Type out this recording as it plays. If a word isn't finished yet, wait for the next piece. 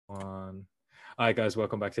Hi guys,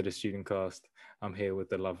 welcome back to the Student Cast. I'm here with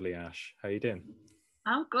the lovely Ash. How you doing?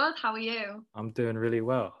 I'm good. How are you? I'm doing really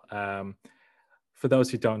well. For those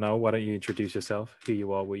who don't know, why don't you introduce yourself, who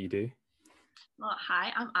you are, what you do? Well,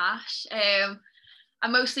 hi, I'm Ash.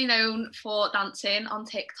 I'm mostly known for dancing on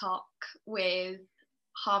TikTok with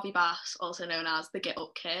Harvey Bass, also known as the Get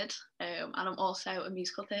Up Kid, and I'm also a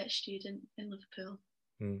musical theatre student in Liverpool.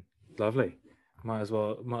 Lovely. Might as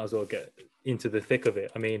well get into the thick of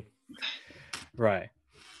it. I mean, right,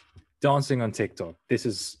 dancing on TikTok. This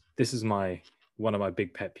is my one of my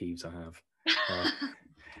big pet peeves I have.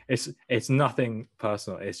 It's nothing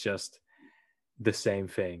personal. It's just the same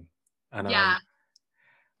thing. And Yeah.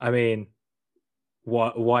 I mean,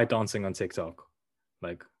 why dancing on TikTok?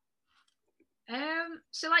 Like,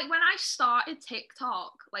 So like when I started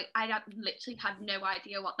TikTok, like literally had no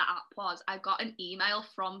idea what the app was. I got an email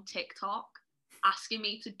from TikTok asking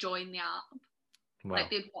me to join the app. wow. Like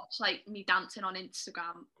they'd watch like me dancing on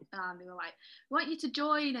Instagram and they were like, we want you to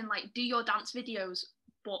join and like do your dance videos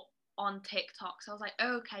but on TikTok. So I was like,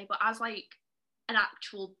 okay, but as like an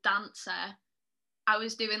actual dancer, I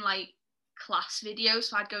was doing like class videos.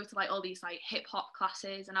 So I'd go to like all these like hip hop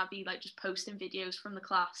classes and I'd be like just posting videos from the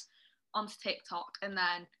class onto TikTok, and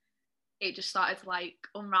then it just started to like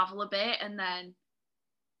unravel a bit, and then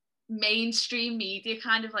mainstream media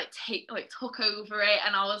kind of like took over it,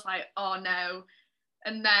 and I was like, oh no.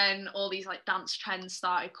 And then all these like dance trends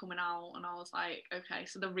started coming out, and I was like, okay,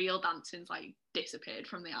 so the real dancing's like disappeared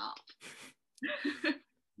from the app.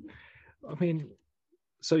 I mean,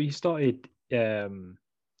 so you started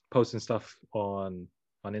posting stuff on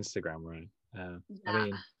Instagram, right? I Yeah.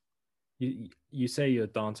 mean, you say you're a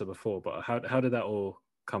dancer before, but how did that all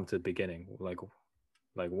come to the beginning? Like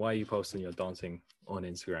why are you posting your dancing on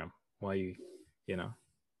Instagram? Why you know?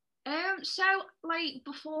 So like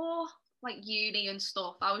before like uni and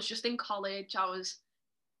stuff, I was just in college. I was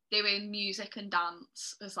doing music and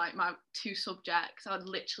dance as like my two subjects. I'd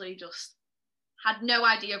literally just had no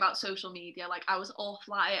idea about social media. Like I was off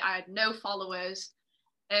like I had no followers.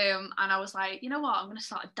 And I was like, you know what, I'm gonna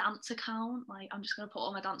start a dance account. Like I'm just gonna put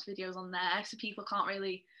all my dance videos on there so people can't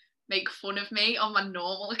really make fun of me on my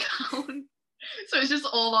normal account. So it's just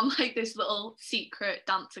all on like this little secret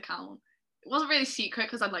dance account. It wasn't really secret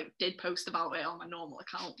because I like did post about it on my normal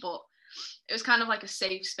account, but it was kind of like a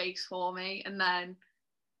safe space for me. And then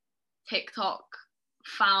TikTok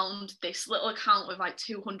found this little account with like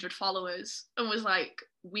 200 followers and was like,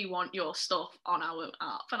 we want your stuff on our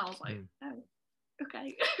app. And I was like, oh,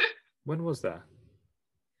 okay. When was that?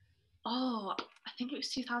 Oh, I think it was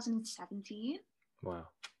 2017. Wow.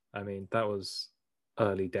 I mean, that was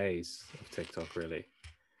early days of TikTok, really.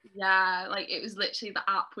 Yeah, like it was literally the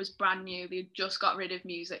app was brand new. They just got rid of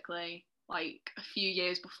Musically like a few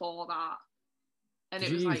years before that. And Did it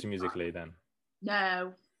you was use like, Musically then?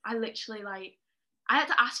 no, I literally like, I had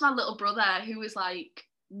to ask my little brother who was like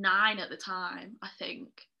 9 at the time, I think.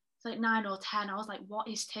 It's like 9 or 10. I was like, what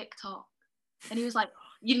is TikTok? And he was like,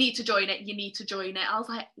 you need to join it. You need to join it. I was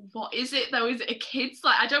like, what is it though? Is it a kid's?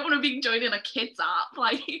 Like, I don't want to be joining a kid's app.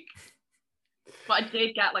 Like, but I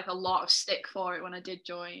did get like a lot of stick for it when I did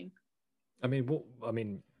join. I mean, what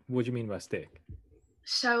do you mean by stick?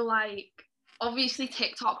 So like, obviously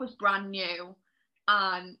TikTok was brand new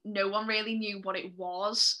and no one really knew what it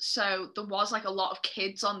was. So there was like a lot of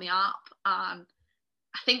kids on the app, and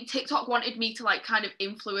I think TikTok wanted me to like kind of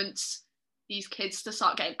influence these kids to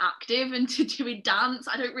start getting active and to doing dance.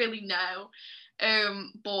 I don't really know.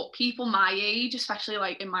 But people my age, especially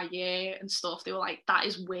like in my year and stuff, they were like, that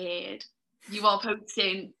is weird. You are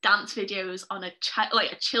posting dance videos on a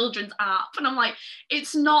like a children's app. And I'm like,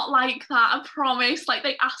 it's not like that, I promise. Like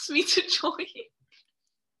they asked me to join.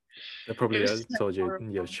 They It probably was so told you you're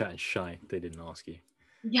horrible. chatting shy. They didn't ask you.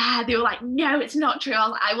 Yeah, they were like, no, it's not true. I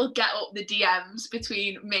was like, I will get up the DMs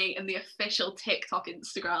between me and the official TikTok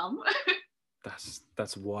Instagram.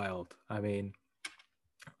 That's wild. I mean,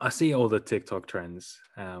 I see all the TikTok trends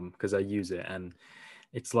because I use it, and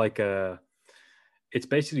it's like it's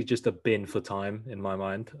basically just a bin for time in my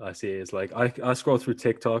mind. I see it as like I scroll through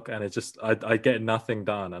TikTok and it's just I get nothing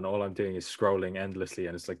done, and all I'm doing is scrolling endlessly,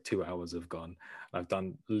 and it's like 2 hours have gone. I've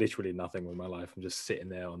done literally nothing with my life. I'm just sitting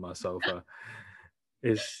there on my sofa.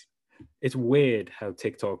 It's weird how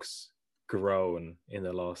TikTok's grown in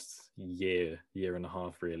the last year and a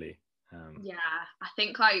half, really. Yeah, I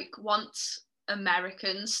think like once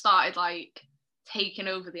Americans started like taking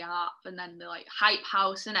over the app and then the like hype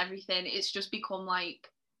house and everything, it's just become like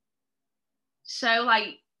so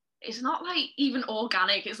like it's not like even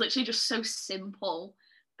organic, it's literally just so simple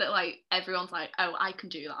that like everyone's like, oh, I can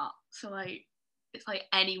do that. So like it's like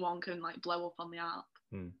anyone can like blow up on the app.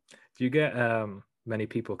 Mm. Do you get many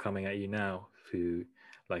people coming at you now who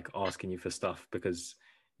like asking you for stuff because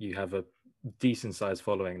you have a decent sized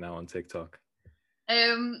following now on TikTok?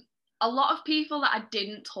 A lot of people that I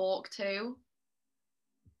didn't talk to,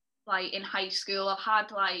 like in high school, I've had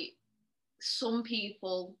like some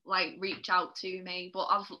people like reach out to me, but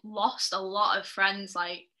I've lost a lot of friends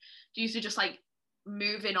like due to just like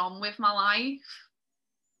moving on with my life.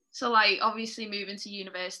 So like obviously moving to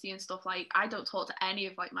university and stuff, like I don't talk to any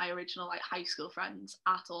of like my original like high school friends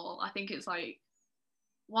at all. I think it's like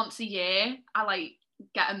once a year I like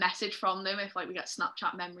get a message from them if like we get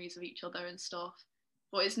Snapchat memories of each other and stuff.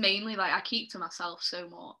 But it's mainly like I keep to myself so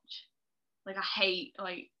much. Like I hate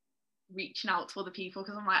like reaching out to other people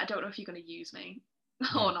because I'm like, I don't know if you're going to use me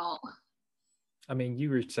or Mm. not. I mean, you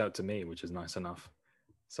reached out to me, which is nice enough.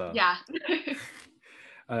 So Yeah.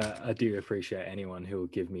 I do appreciate anyone who will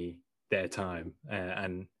give me their time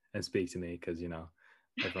and speak to me because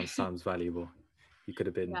everyone's time's valuable. You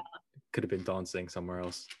Yeah. could have been dancing somewhere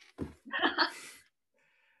else.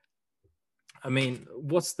 I mean,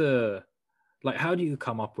 what's the like? How do you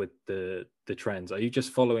come up with the trends? Are you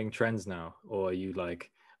just following trends now, or are you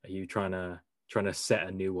trying to set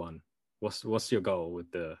a new one? What's your goal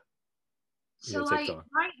with the So your like TikTok?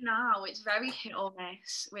 right now it's very hit or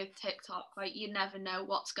miss with TikTok. Like you never know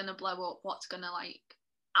what's gonna blow up, what's gonna like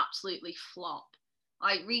absolutely flop.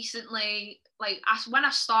 Like recently, like when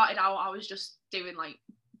I started out, I was just doing like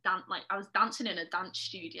like I was dancing in a dance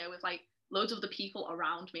studio with like loads of the people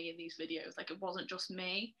around me in these videos. Like it wasn't just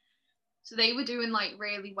me. So they were doing like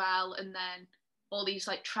really well, and then all these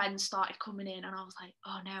like trends started coming in, and I was like,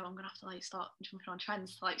 oh no, I'm gonna have to like start jumping on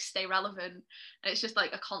trends to like stay relevant. And it's just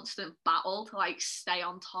like a constant battle to like stay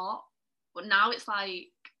on top. But now it's like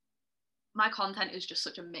my content is just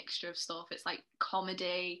such a mixture of stuff. It's like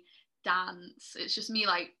comedy, dance. It's just me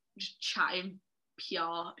like just chatting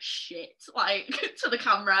pure shit like to the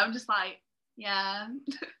camera. I'm just like, yeah.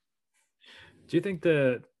 Do you think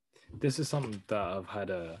this is something that I've had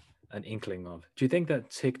an inkling of? Do you think that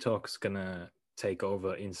TikTok's gonna take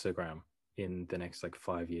over Instagram in the next like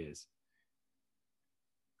 5 years?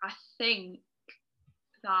 I think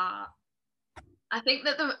that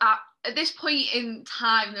the at this point in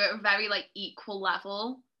time they're at a very like equal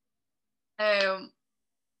level. Um,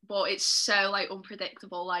 but it's so like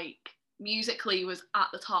unpredictable. Like musically was at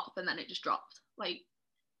the top and then it just dropped. Like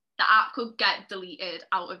the app could get deleted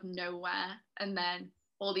out of nowhere and then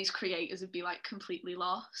all these creators would be like completely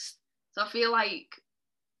lost. So I feel like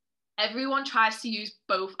everyone tries to use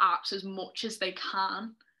both apps as much as they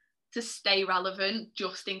can to stay relevant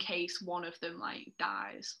just in case one of them like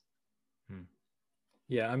dies. Hmm.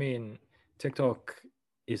 Yeah, I mean, TikTok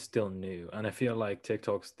is still new, and I feel like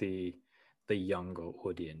TikTok's the younger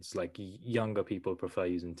audience. Like younger people prefer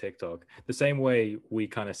using TikTok the same way we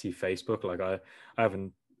kind of see Facebook. Like I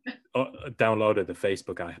haven't downloaded the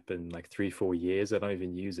Facebook app in like 3 4 years. I don't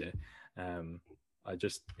even use it. Um,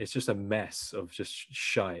 it's just a mess of just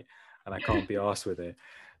shite, and I can't be arsed with it.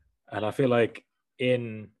 And I feel like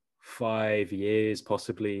in 5 years,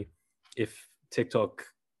 possibly, if TikTok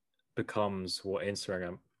becomes what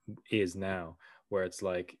Instagram is now, where it's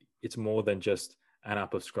like it's more than just an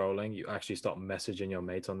app of scrolling. You actually start messaging your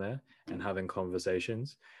mates on there and having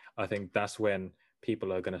conversations. I think that's when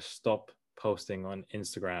people are going to stop posting on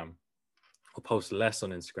Instagram or post less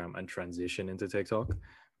on Instagram and transition into TikTok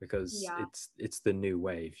because Yeah. it's the new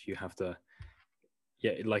wave. You have to,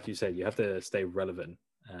 yeah, like you said, you have to stay relevant.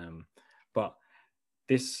 But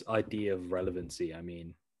this idea of relevancy, I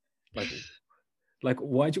mean, like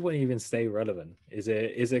why do you want to even stay relevant? Is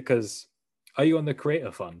it because are you on the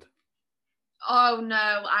creator fund? Oh no,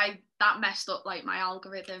 I that messed up like my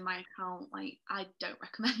algorithm, my account. Like I don't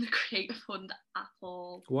recommend the Creator Fund at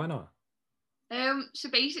all. Why not? So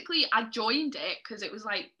basically I joined it because it was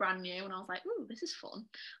like brand new and I was like, ooh, this is fun.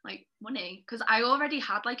 Like money. Because I already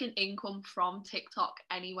had like an income from TikTok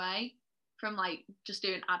anyway, from like just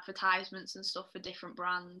doing advertisements and stuff for different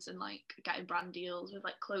brands and like getting brand deals with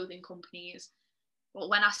like clothing companies. But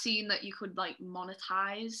when I seen that you could like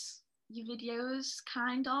monetize your videos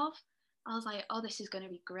kind of, I was like, oh, this is gonna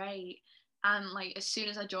be great. And like as soon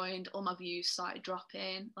as I joined, all my views started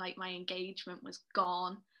dropping, like my engagement was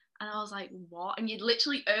gone. And I was like, what? And you'd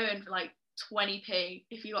literally earn like 20p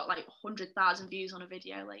if you got like 100,000 views on a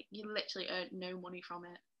video. Like you literally earned no money from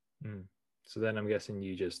it. Mm. So then I'm guessing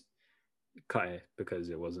you just cut it because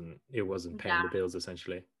it wasn't paying Yeah, the bills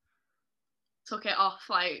essentially. took it off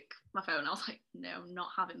like my phone. I was like, no, I'm not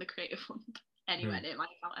having the Creative Fund anywhere Mm. near my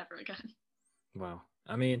account ever again. Wow.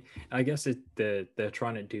 I mean, I guess they're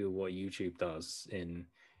trying to do what YouTube does in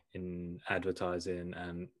advertising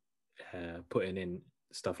and putting in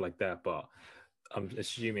stuff like that. But I'm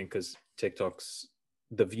assuming because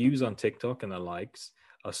the views on TikTok and the likes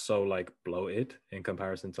are so like bloated in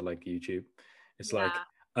comparison to like YouTube. It's like Yeah.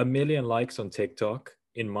 a million likes on TikTok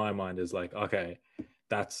in my mind is like, okay,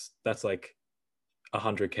 that's like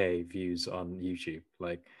 100K views on YouTube.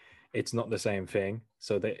 Like, it's not the same thing.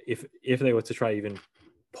 So that if they were to try even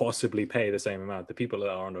possibly pay the same amount, the people that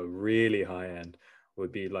are on a really high end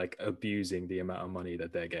would be like abusing the amount of money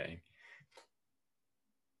that they're getting.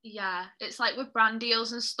 Yeah, it's like with brand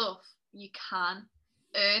deals and stuff, you can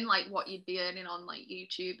earn like what you'd be earning on like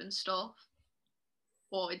YouTube and stuff,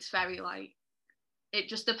 but it's very like, it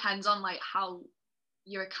just depends on like how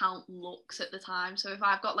your account looks at the time. So if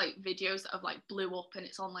I've got like videos that have like blew up and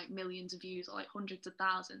it's on like millions of views or like hundreds of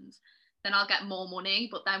thousands, then I'll get more money.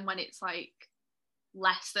 But then when it's like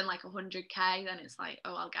less than like 100K, then it's like,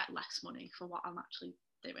 oh, I'll get less money for what I'm actually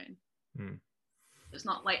doing. It's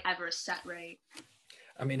not like ever a set rate.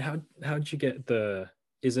 I mean, how'd you get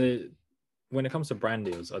is it, when it comes to brand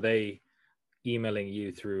deals, are they emailing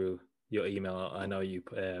you through your email? I know you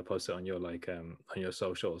post it on your like on your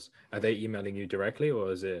socials. Are they emailing you directly,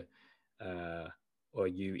 or is it or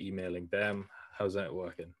you emailing them? How's that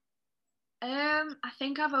working? I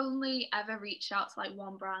think I've only ever reached out to like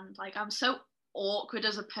one brand. Like, I'm so awkward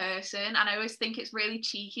as a person, and I always think it's really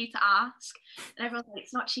cheeky to ask. And everyone's like,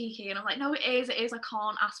 it's not cheeky, and I'm like, no, it is. It is. I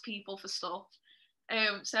can't ask people for stuff.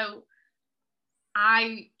 So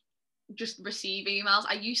I just receive emails.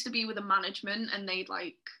 I used to be with a management, and they'd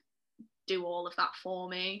like do all of that for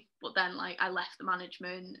me. But then like I left the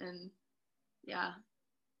management, and yeah,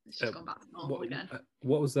 it's just gone back to normal again.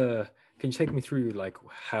 What was the? Can you take me through like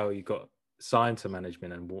how you got signed to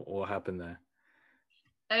management and what happened there?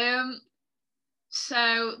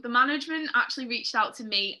 So the management actually reached out to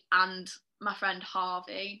me and my friend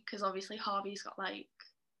Harvey, because obviously Harvey's got like,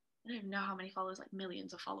 I don't even know how many followers, like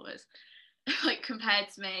millions of followers, like compared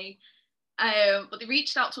to me. But they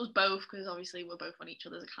reached out to us both because obviously we're both on each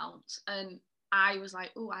other's accounts, and I was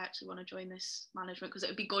like, oh, I actually want to join this management because it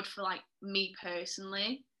would be good for like me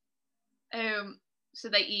personally. So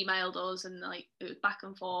they emailed us, and like it was back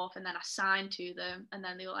and forth, and then I signed to them, and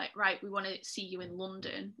then they were like, right, we want to see you in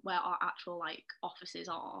London where our actual like offices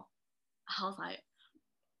are. I was like,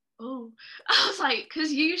 oh, I was like,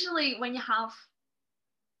 because usually when you have,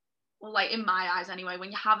 well, like in my eyes anyway,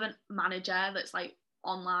 when you have a manager that's like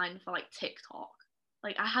online for like TikTok,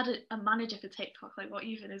 like I had a manager for TikTok, like what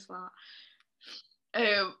even is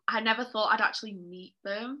that? I never thought I'd actually meet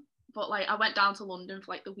them, but like I went down to London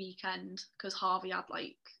for like the weekend because Harvey had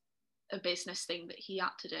like a business thing that he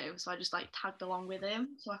had to do, so I just like tagged along with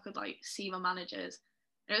him so I could like see my managers.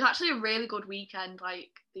 And it was actually a really good weekend.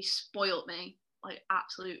 Like, they spoilt me like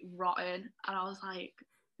absolute rotten, and I was like,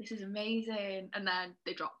 this is amazing. And then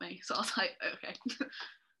they dropped me, so I was like, okay,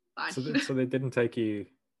 fine. So they didn't take you.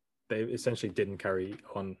 They essentially didn't carry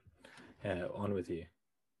on with you.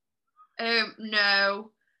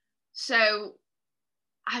 No. So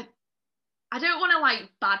I don't want to like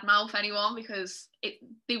badmouth anyone because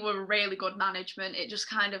they were really good management. It just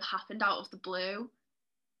kind of happened out of the blue.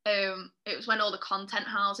 It was when all the content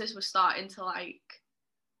houses were starting to like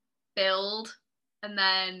build, and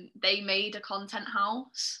then they made a content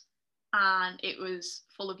house, and it was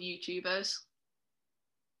full of YouTubers,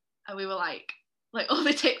 and we were like all the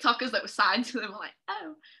TikTokers that were signed to them were like,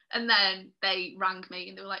 oh. And then they rang me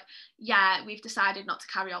and they were like, yeah, we've decided not to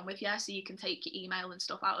carry on with you, so you can take your email and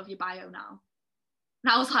stuff out of your bio now.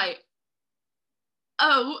 And I was like,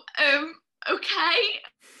 oh, okay.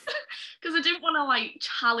 Because I didn't want to like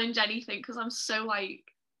challenge anything, because I'm so like,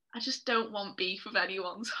 I just don't want beef with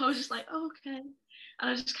anyone. So I was just like, oh, okay. And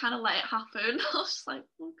I just kind of let it happen. I was just like,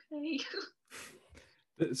 okay.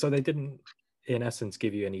 So they didn't, in essence,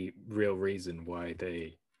 give you any real reason why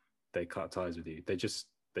they cut ties with you. They just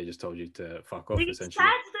told you to fuck off, They essentially.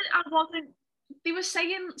 said that I wasn't. They were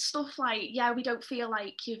saying stuff like, yeah, we don't feel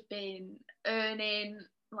like you've been earning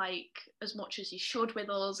like as much as you should with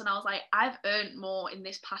us. And I was like, I've earned more in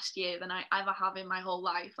this past year than I ever have in my whole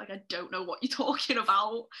life. Like, I don't know what you're talking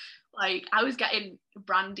about. Like, I was getting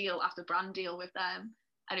brand deal after brand deal with them,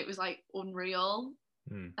 and it was like unreal.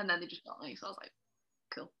 And then they just got me, so I was like,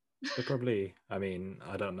 cool. They probably, I mean,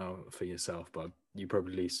 I don't know for yourself, but you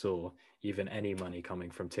probably saw even any money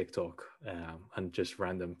coming from TikTok and just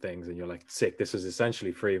random things, and you're like, sick, this is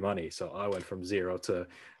essentially free money. So I went from 0 to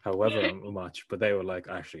however much, but they were like,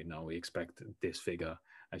 actually, no, we expect this figure,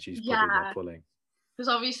 and she's probably not pulling. Because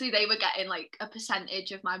obviously they were getting like a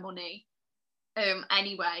percentage of my money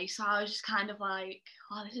anyway. So I was just kind of like,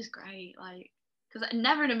 oh, this is great. Like, because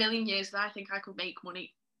never in a million years did I think I could make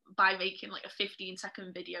money by making like a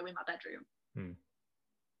 15-second video in my bedroom.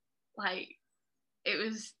 Like, it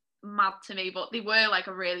was mad to me, but they were like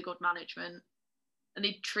a really good management and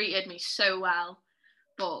they treated me so well.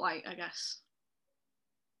 But like, I guess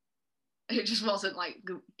it just wasn't like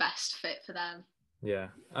the best fit for them. Yeah,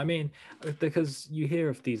 I mean, because you hear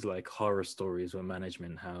of these like horror stories with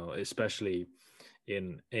management, how especially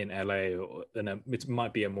in LA, or it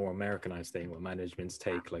might be a more Americanized thing where managements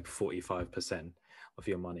take like 45% of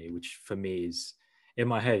your money, which for me is in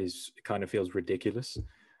my head is it kind of feels ridiculous.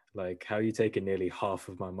 Like, how are you taking nearly half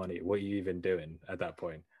of my money? What are you even doing at that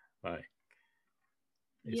point? Like,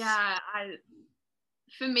 it's Yeah,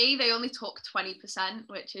 for me they only took 20%,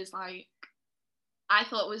 which is like, I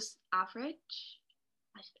thought was average.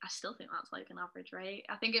 I still think that's like an average rate.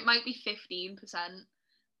 I think it might be 15%.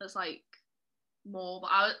 That's like more, but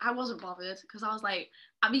I wasn't bothered because I was like,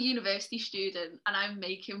 I'm a university student and I'm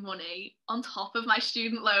making money on top of my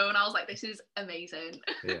student loan. I was like, this is amazing.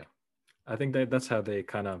 yeah. I think that's how they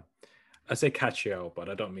kind of, I say catch you out, but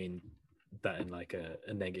I don't mean that in like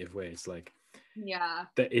a negative way. It's like Yeah.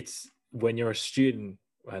 that it's when you're a student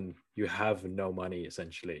and you have no money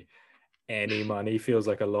essentially, any money feels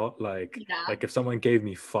like a lot. Yeah. Like if someone gave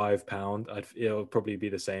me £5, it'll probably be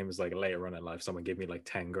the same as like later on in life someone gave me like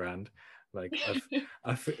 10 grand. Like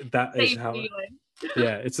that is Same how, feeling.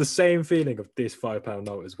 yeah, it's the same feeling of this £5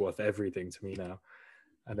 note is worth everything to me now.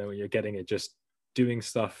 And then when you're getting it just doing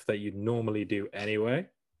stuff that you normally do anyway,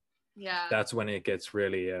 Yeah. that's when it gets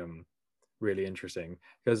really really interesting.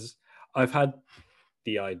 Because I've had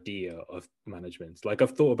the idea of management, like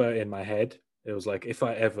I've thought about it in my head. It was like, if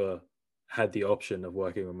I ever had the option of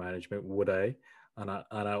working with management, would I? And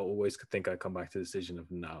I always think I come back to the decision of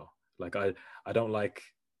no. Like I don't like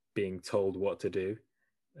being told what to do.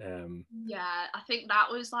 Yeah, I think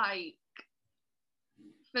that was like,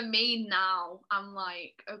 for me now, I'm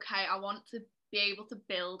like, okay, I want to be able to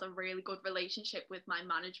build a really good relationship with my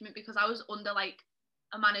management, because I was under like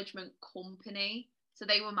a management company. So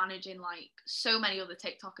they were managing like so many other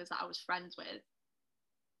TikTokers that I was friends with.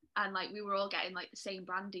 And like we were all getting like the same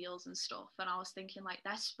brand deals and stuff. And I was thinking like,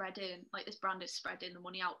 they're spreading, like this brand is spreading the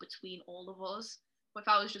money out between all of us. But if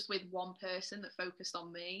I was just with one person that focused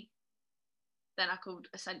on me, then I could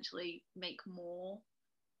essentially make more.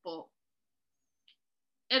 But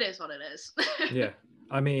it is what it is. Yeah,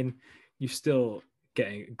 I mean, you still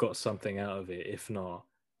got something out of it, if not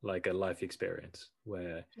like a life experience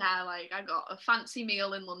where Yeah, like I got a fancy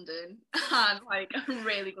meal in London and like a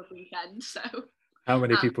really good weekend. So how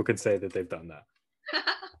many um, people can say that they've done that?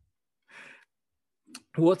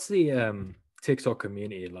 What's the TikTok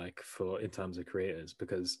community like for in terms of creators?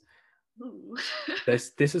 Because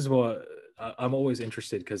this is what I'm always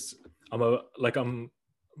interested, because I'm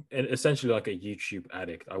essentially like a YouTube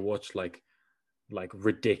addict. I watch like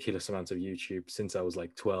ridiculous amounts of YouTube since I was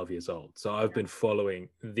like 12 years old. So I've been following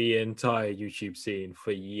the entire YouTube scene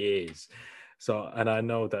for years. So, and I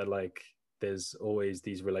know that like there's always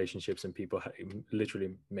these relationships and people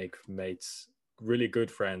literally make mates, really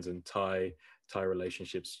good friends, and tie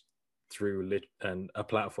relationships through and a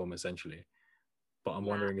platform essentially. But I'm yeah.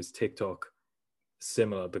 wondering, is TikTok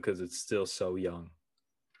similar because it's still so young?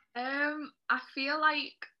 I feel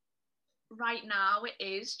like right now it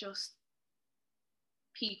is just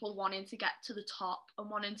people wanting to get to the top and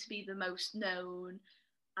wanting to be the most known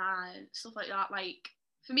and stuff like that. Like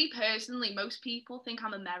for me personally, most people think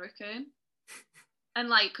I'm American, and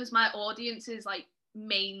like because my audience is like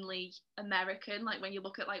mainly American. Like when you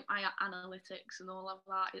look at like my analytics and all of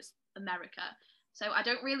that, it's America. So I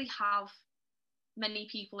don't really have many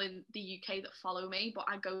people in the UK that follow me, but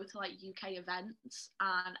I go to like UK events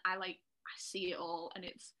and I see it all, and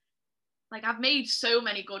it's like I've made so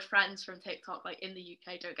many good friends from TikTok, like in the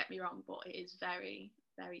UK, don't get me wrong, but it is very,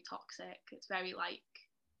 very toxic. It's very like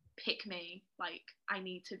pick me, like I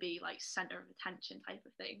need to be like center of attention type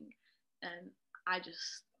of thing. And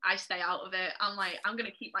I stay out of it. I'm like, I'm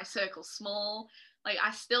gonna keep my circle small. Like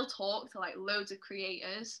I still talk to like loads of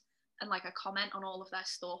creators and like I comment on all of their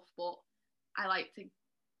stuff, but I like to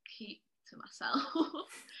keep to myself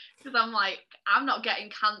because I'm like, I'm not getting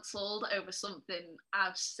cancelled over something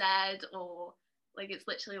I've said, or like it's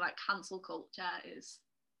literally like cancel culture is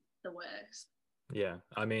the worst. Yeah,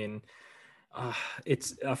 I mean,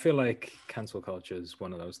 it's I feel like cancel culture is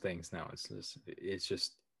one of those things now. It's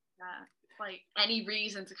just Yeah, like any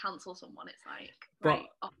reason to cancel someone, it's like but right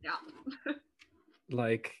off the app.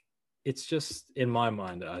 like it's just in my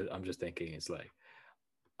mind, I'm just thinking it's like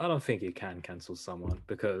I don't think you can cancel someone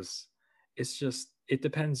because it's just it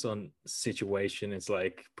depends on situation. It's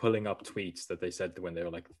like pulling up tweets that they said when they were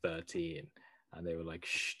like 13 and they were like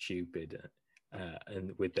stupid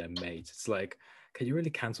and with their mates. It's like, can you really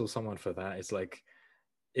cancel someone for that? It's like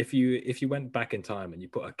if you went back in time and you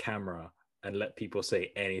put a camera and let people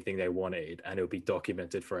say anything they wanted and it would be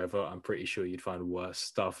documented forever, I'm pretty sure you'd find worse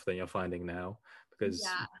stuff than you're finding now. Because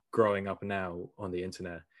Yeah, growing up now on the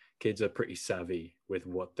internet, kids are pretty savvy with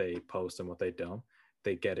what they post and what they don't.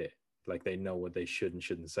 They get it. Like they know what they should and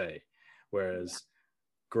shouldn't say. yeah. Whereas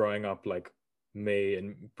growing up like me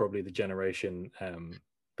and probably the generation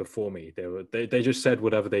before me, they just said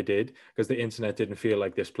whatever they did because the internet didn't feel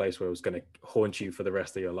like this place where it was going to haunt you for the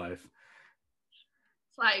rest of your life.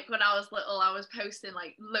 It's like when I was little, I was posting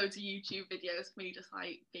like loads of YouTube videos of me just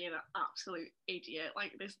like being an absolute idiot,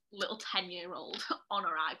 like this little 10-year-old on her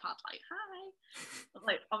iPad, like, hi. But,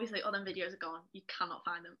 like, obviously, all them videos are gone. You cannot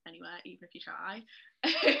find them anywhere, even if you try.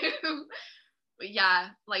 But yeah,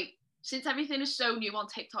 like, since everything is so new on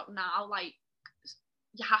TikTok now, like,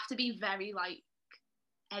 you have to be very, like,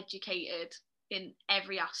 educated in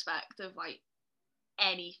every aspect of, like,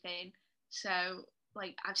 anything. So,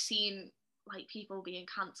 like, I've seen like people being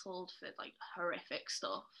cancelled for like horrific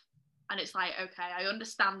stuff, and it's like, okay, I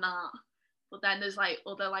understand that, but then there's like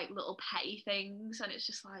other like little petty things, and it's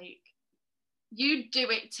just like, you do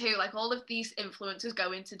it too. Like all of these influencers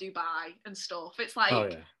go into Dubai and stuff. It's Oh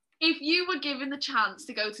like, yeah. if you were given the chance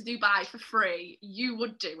to go to Dubai for free, you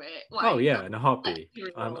would do it. Oh Like, yeah, in a let's heartbeat.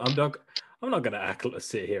 be I'm real. I'm not I'm not gonna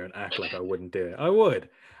sit here and act like I wouldn't do it. I would.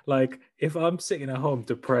 Like if I'm sitting at home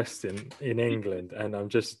depressed in England and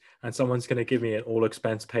and someone's gonna give me an all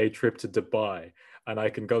expense paid trip to Dubai and I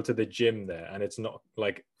can go to the gym there and it's not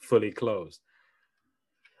like fully closed.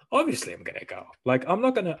 Obviously I'm gonna go. Like I'm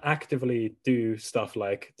not gonna actively do stuff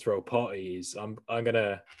like throw parties. I'm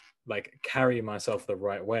gonna like carry myself the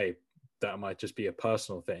right way. That might just be a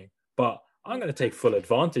personal thing. But I'm going to take full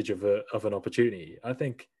advantage of an opportunity. I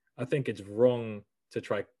think it's wrong to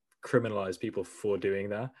try criminalize people for doing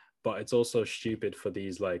that, but it's also stupid for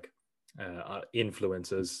these like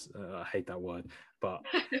influencers. I hate that word, but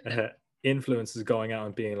uh, influencers going out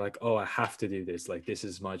and being like, "Oh, I have to do this. Like, this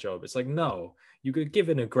is my job." It's like, no, you could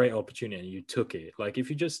given a great opportunity and you took it. Like, if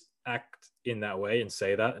you just act in that way and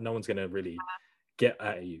say that, no one's going to really get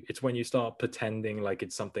at you. It's when you start pretending like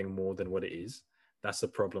it's something more than what it is. That's the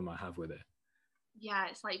problem I have with it. Yeah,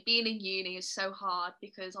 it's like being in uni is so hard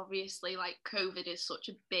because obviously like COVID is such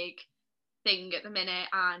a big thing at the minute,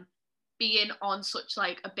 and being on such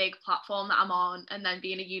like a big platform that I'm on and then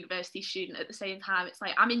being a university student at the same time, it's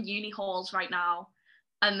like I'm in uni halls right now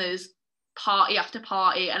and there's party after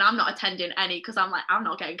party and I'm not attending any because I'm like, I'm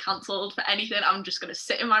not getting cancelled for anything. I'm just gonna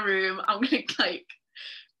sit in my room. I'm gonna like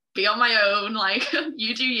be on my own, like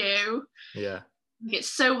you do you. Yeah. It's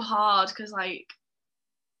so hard because like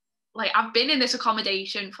I've been in this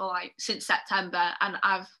accommodation for like since September and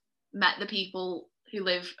I've met the people who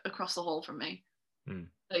live across the hall from me.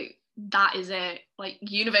 Like that is it. Like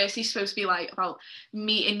university's supposed to be like about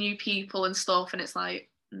meeting new people and stuff, and it's like,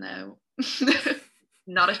 no.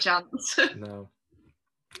 Not a chance. No.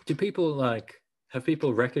 Do people like have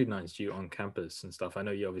people recognized you on campus and stuff? I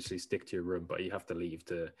know you obviously stick to your room, but you have to leave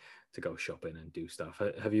to go shopping and do stuff.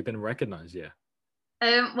 Have you been recognized yet?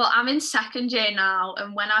 Well, I'm in second year now,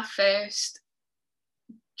 and when I first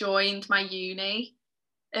joined my uni,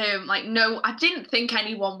 like no, I didn't think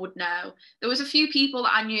anyone would know. There was a few people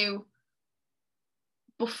that I knew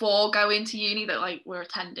before going to uni that like were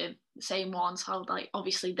attending the same one, so like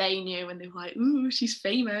obviously they knew and they were like, ooh, she's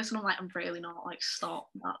famous, and I'm like, I'm really not, like stop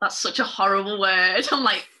that's such a horrible word. I'm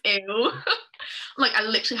like, ew. Like I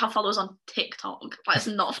literally have followers on TikTok, that's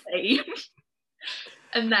not fame.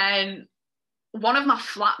 And then one of my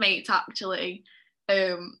flatmates actually,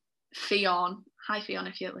 Fionn, hi Fionn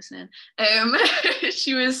if you're listening,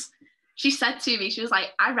 she said to me, she was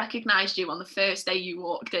like, I recognized you on the first day you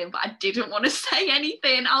walked in, but I didn't want to say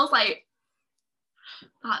anything. I was like,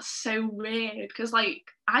 that's so weird because like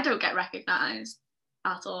I don't get recognized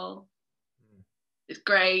at all. It's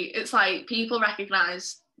great. It's like people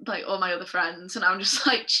recognize like all my other friends and I'm just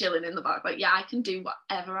like chilling in the back like, yeah, I can do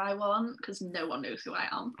whatever I want because no one knows who I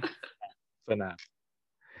am. For now.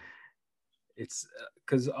 It's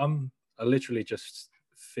because I literally just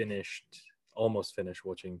almost finished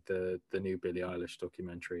watching the new Billie Eilish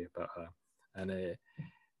documentary about her, and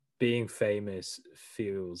being famous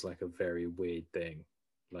feels like a very weird thing.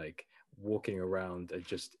 Like walking around and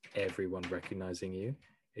just everyone recognizing you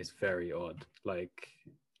is very odd. Like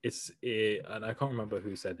and I can't remember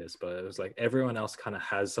who said this, but it was like everyone else kind of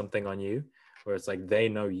has something on you, where it's like they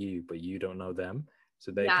know you, but you don't know them.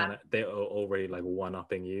 So Yeah, they are already like one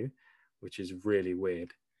upping you, which is really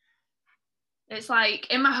weird. it's like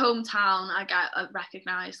in my hometown I get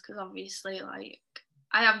recognized because obviously like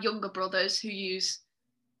I have younger brothers who use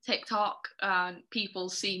TikTok and people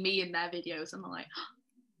see me in their videos and they're like,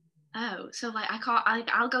 oh, so like I can't,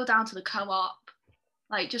 I'll go down to the co-op,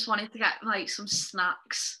 like just wanting to get like some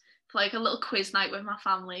snacks for like a little quiz night with my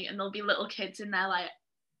family, and there'll be little kids in there like,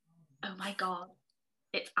 oh my God,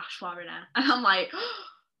 it's Ash Warrener. And I'm like, oh,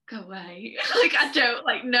 go away. Like, I don't,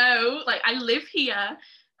 like, no, like, I live here.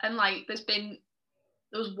 And like,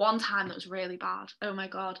 there was one time that was really bad. Oh my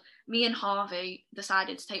God. Me and Harvey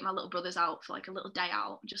decided to take my little brothers out for like a little day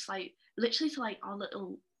out, just like literally to like our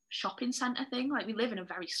little shopping centre thing. Like, we live in a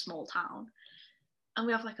very small town, and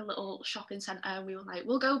we have like a little shopping centre, and we were like,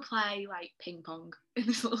 we'll go play like ping pong in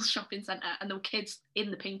this little shopping centre. And there were kids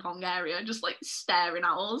in the ping pong area just like staring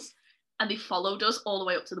at us, and they followed us all the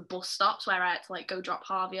way up to the bus stops where I had to like go drop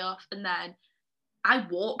Harvey off, and then I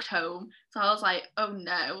walked home. So I was like, oh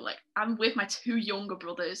no, like I'm with my two younger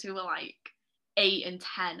brothers who were like 8 and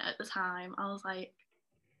 10 at the time. I was like,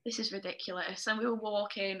 this is ridiculous. And we were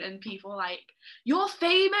walking, and people were like, you're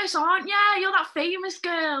famous, aren't you? You're that famous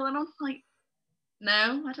girl. And I'm like,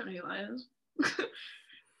 no, I don't know who that is.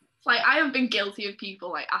 It's like, I have been guilty of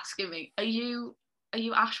people like asking me, are you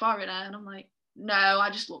Ash Warrener? And I'm like, no,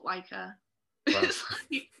 I just look like her. Wow.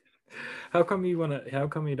 Like, How come you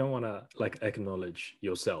don't wanna like acknowledge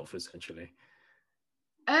yourself essentially?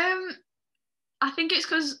 I think it's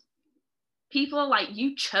because people are like,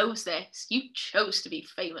 you chose this, you chose to be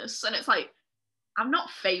famous. And it's like, I'm not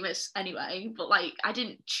famous anyway, but like, I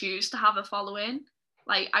didn't choose to have a following.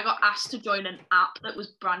 Like, I got asked to join an app that was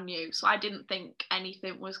brand new, so I didn't think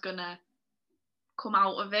anything was gonna come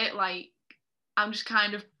out of it. Like, I'm just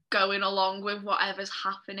kind of going along with whatever's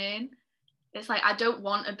happening. It's like, I don't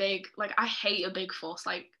want a big, like, I hate a big fuss.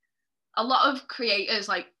 Like, a lot of creators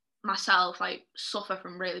like myself like suffer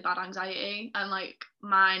from really bad anxiety, and like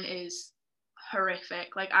mine is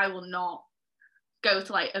horrific. Like, I will not go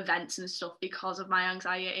to like events and stuff because of my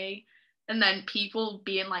anxiety. And then people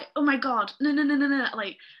being like, oh my God, no, no, no, no, no,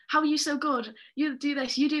 like, how are you so good, you do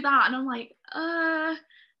this, you do that. And I'm like,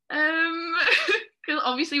 because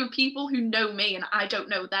obviously with people who know me and I don't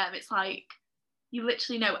know them, it's like, you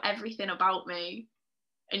literally know everything about me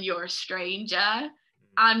and you're a stranger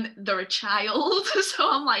and they're a child. So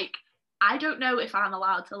I'm like, I don't know if I'm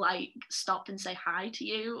allowed to like stop and say hi to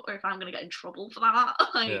you, or if I'm gonna get in trouble for that.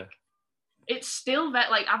 Like, Yeah. it's still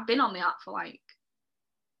that, like, I've been on the app for like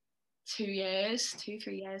 2,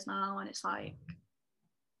 3 years now, and it's like,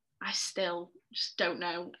 I still just don't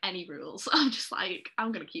know any rules. I'm just like,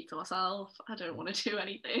 I'm gonna keep to myself. I don't want to do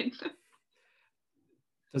anything.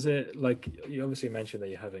 Does it, like, you obviously mentioned that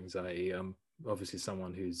you have anxiety? Obviously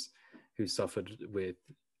someone who's suffered with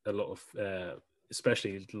a lot of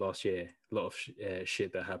especially last year, a lot of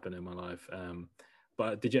shit that happened in my life.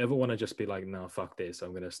 But did you ever want to just be like, no, fuck this,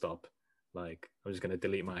 I'm gonna stop, like I'm just gonna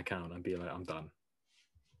delete my account and be like, I'm done?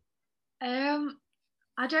 I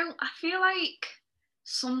feel like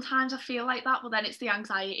sometimes I feel like that, but then it's the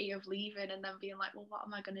anxiety of leaving and then being like, well, what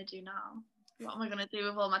am I gonna do now? What am I gonna do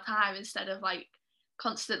with all my time, instead of like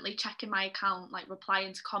constantly checking my account, like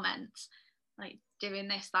replying to comments, like doing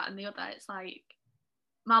this, that, and the other. It's like,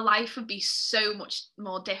 my life would be so much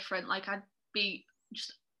more different. Like, I'd be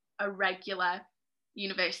just a regular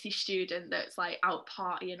university student that's like out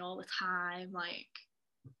partying all the time. Like,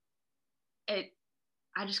 it,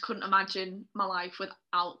 I just couldn't imagine my life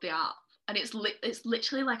without the app. And it's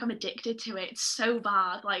literally like I'm addicted to it. It's so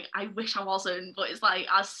bad. Like, I wish I wasn't, but it's like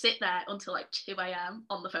I sit there until like 2 a.m.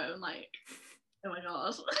 on the phone, like, oh my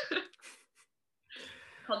God.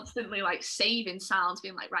 Constantly like saving sounds,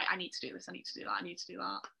 being like, right, I need to do this, I need to do that, I need to do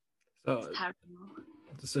that. So, it's terrible.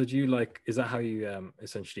 So do you, like, is that how you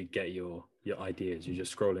essentially get your ideas? You're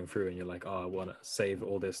just scrolling through and you're like, oh, I want to save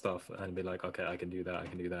all this stuff and be like, okay, I can do that, I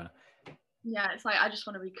can do that. Yeah, it's like, I just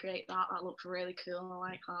want to recreate that. That looks really cool. I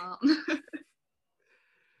like that.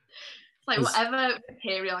 It's like, whatever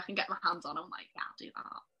material I can get my hands on, I'm like, yeah, I'll do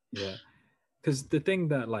that. Yeah, because the thing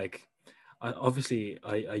that, like,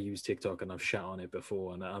 I use TikTok and I've shat on it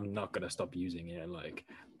before, and I'm not gonna stop using it. Like,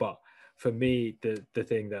 but for me, the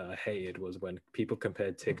thing that I hated was when people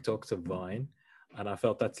compared TikTok to Vine, and I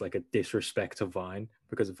felt that's like a disrespect to Vine,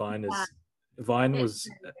 because Vine was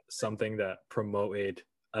something that promoted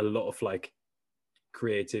a lot of like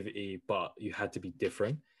creativity, but you had to be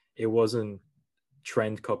different. It wasn't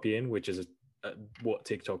trend copying, which is what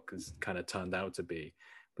TikTok has kind of turned out to be.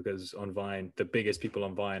 Because on Vine, the biggest people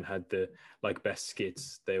on Vine had the like best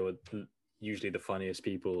skits. They were usually the funniest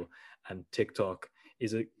people, and TikTok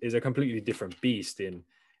is a completely different beast. In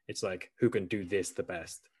it's like, who can do this the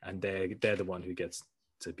best, and they're the one who gets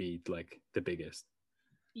to be like the biggest.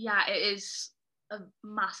 Yeah, it is a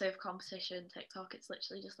massive competition, TikTok. It's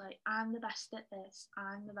literally just like, I'm the best at this,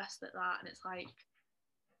 I'm the best at that, and it's like,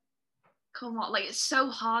 come on, like it's so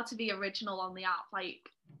hard to be original on the app. Like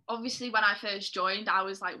obviously when I first joined, I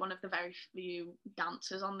was like one of the very few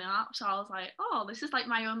dancers on the app, so I was like, oh, this is like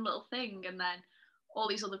my own little thing. And then all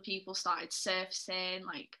these other people started surfacing,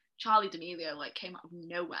 like Charlie D'Amelio like came out of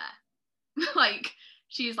nowhere. Like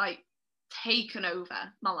she's like taken over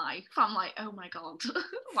my life. I'm like, oh my god,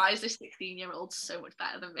 why is this 16-year-old so much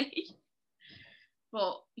better than me?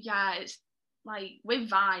 But yeah, it's like with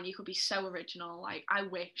Vine, you could be so original. Like I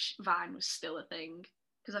wish Vine was still a thing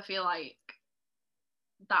because I feel like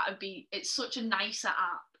that would be. It's such a nicer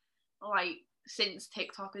app. Like since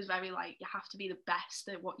TikTok is very like you have to be the best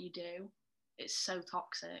at what you do. It's so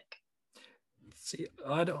toxic. See,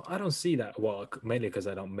 I don't see that. Well, mainly because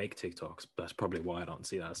I don't make TikToks. That's probably why I don't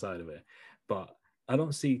see that side of it. But I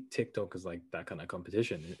don't see TikTok as like that kind of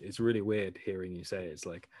competition. It's really weird hearing you say it's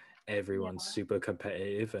like everyone's Yeah. super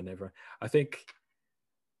competitive and everyone. I think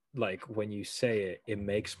like when you say it, it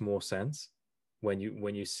makes more sense when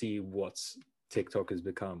you see what's TikTok has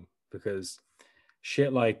become because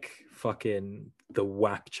shit like fucking the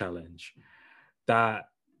WAP challenge that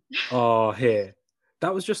here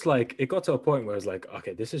that was just like it got to a point where I was like,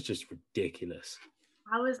 okay, this is just ridiculous.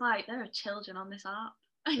 I was like, there are children on this app,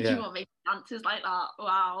 and you Yeah. want me dances like that?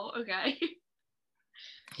 Wow. Okay.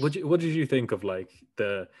 What did you think of like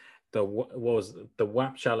what was the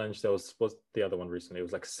WAP challenge? There was the other one recently. It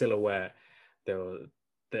was like silhouette. There were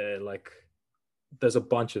they're like there's a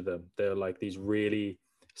bunch of them. They're like these really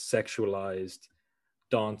sexualized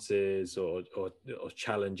dances or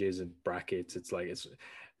challenges and brackets. It's like it's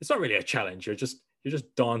not really a challenge. You're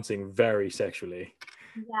just dancing very sexually.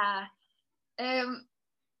 Yeah.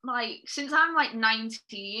 Like since I'm like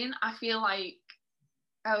 19, I feel like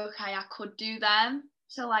okay, I could do them.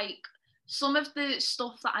 So like some of the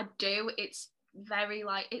stuff that I do, it's very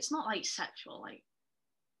like it's not like sexual, like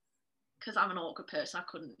because I'm an awkward person,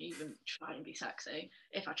 I couldn't even try and be sexy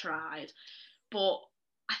if I tried. But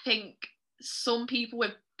I think some people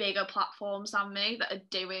with bigger platforms than me that are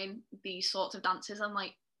doing these sorts of dances, I'm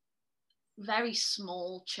like very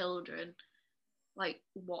small children like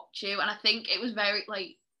watch you. And I think it was very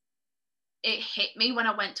like it hit me when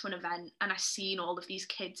I went to an event and I seen all of these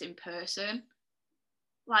kids in person.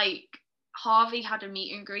 Like Harvey had a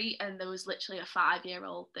meet and greet and there was literally a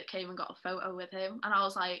 5-year-old that came and got a photo with him. And I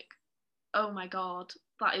was like, oh my God,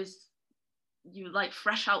 that is you like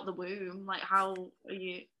fresh out the womb. Like how are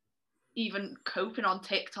you even coping on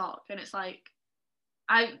TikTok? And it's like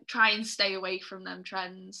I try and stay away from them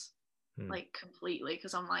trends like completely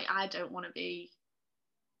because I'm like, I don't want to be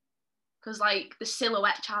because like the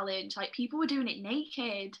silhouette challenge, like people were doing it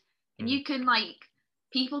naked and you can like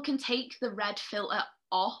people can take the red filter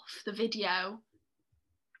off the video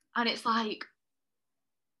and it's like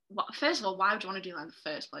first of all, why would you want to do that in the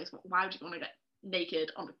first place? Why would you want to get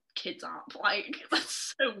naked on a kids app? Like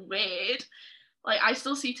that's so weird. Like I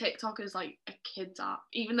still see TikTok as like a kids app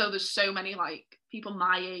even though there's so many like people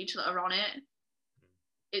my age that are on it.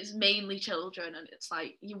 It's mainly children and it's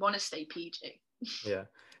like you want to stay PG. Yeah,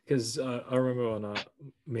 because I remember on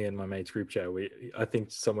me and my mates group chat, I think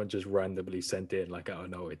someone just randomly sent in like out of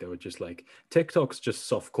nowhere. They were just like, TikTok's just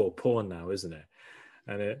softcore porn now, isn't it?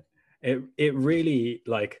 And it really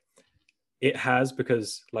like it has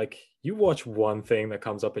because like you watch one thing that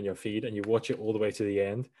comes up in your feed and you watch it all the way to the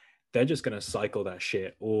end. They're just gonna cycle that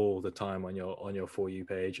shit all the time on your For You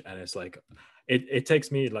page, and it's like it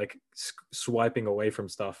takes me like swiping away from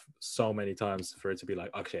stuff so many times for it to be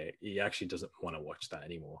like, okay, he actually doesn't want to watch that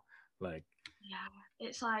anymore. Like, Yeah,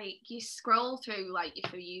 it's like you scroll through like your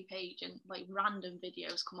For You page and like random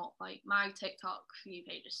videos come up. Like my TikTok For You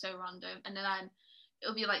page is so random, and then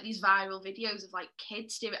it'll be like these viral videos of like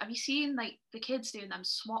kids doing. Have you seen like the kids doing them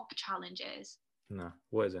swap challenges? no,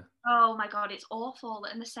 what is it? Oh my god, it's awful,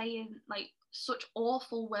 and they're saying like such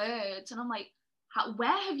awful words, and I'm like, where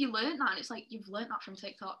have you learned that? And it's like you've learned that from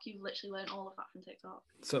TikTok. You've literally learned all of that from TikTok.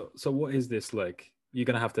 So what is this like? You're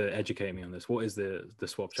gonna have to educate me on this. What is the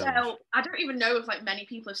swap challenge? So I don't even know if like many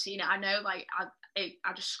people have seen it. I know like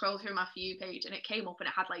I just scrolled through my For You page and it came up and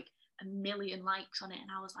it had like 1 million likes on it,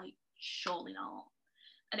 and I was like, surely not.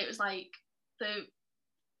 And it was like the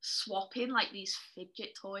swapping like these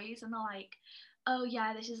fidget toys, and they're like, oh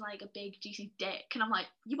yeah, this is like a big juicy dick, and I'm like,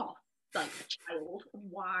 you are like a child.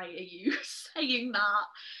 Why are you saying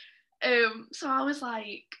that? So I was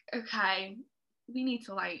like, okay, we need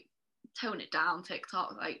to like tone it down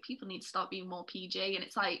TikTok. Like people need to start being more PG. And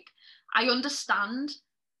it's like I understand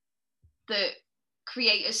that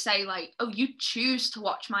creators say like, oh, you choose to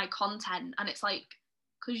watch my content, and it's like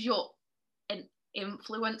because you're an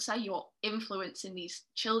influencer, you're influencing these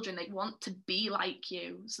children. They want to be like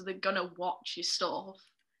you, so they're gonna watch your stuff.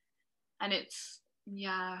 And it's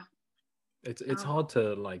It's hard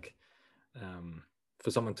to like for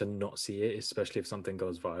someone to not see it, especially if something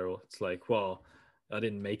goes viral. It's like, well, I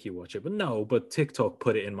didn't make you watch it, but no, but TikTok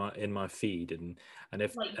put it in my feed, and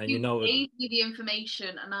if like and you gave me the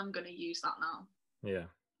information and I'm gonna use that now. yeah,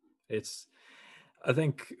 it's I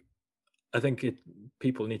think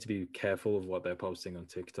people need to be careful of what they're posting on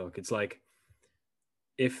TikTok. It's like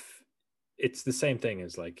if it's the same thing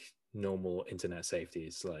as like normal internet safety.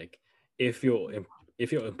 It's like if your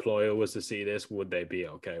employer was to see this, would they be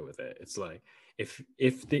okay with it? It's like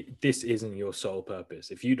this isn't your sole purpose,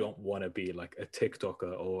 if you don't want to be like a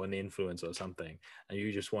TikToker or an influencer or something, and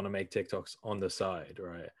you just want to make TikToks on the side,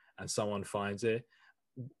 right? And someone finds it,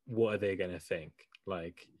 what are they going to think?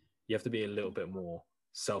 Like, you have to be a little bit more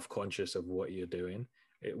self-conscious of what you're doing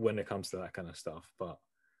when it comes to that kind of stuff. But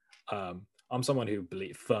I'm someone who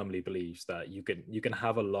firmly believes that you can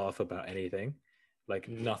have a laugh about anything. Like,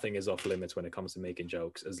 nothing is off limits when it comes to making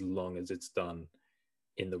jokes, as long as it's done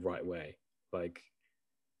in the right way. Like,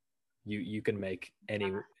 you can make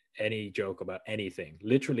any joke about anything,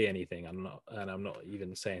 literally anything. I'm not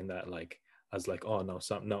even saying that like as like, oh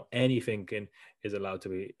no, anything is allowed to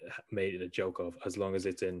be made a joke of, as long as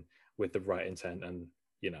it's in with the right intent. And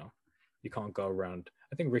you can't go around.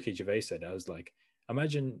 I think Ricky Gervais said, I was like,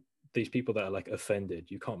 imagine these people that are like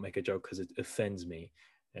offended. You can't make a joke because it offends me.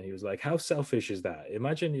 And he was like, how selfish is that?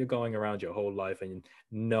 Imagine you're going around your whole life and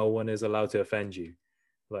no one is allowed to offend you.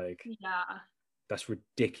 Like, yeah, that's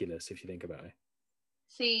ridiculous if you think about it.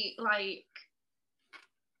 See, like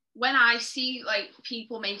when I see like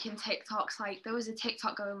people making TikToks, like there was a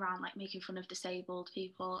TikTok going around like making fun of disabled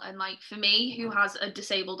people, and like for me, who has a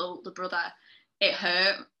disabled older brother, it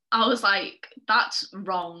hurt. I was like, that's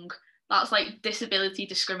wrong. That's like disability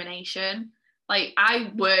discrimination. Like,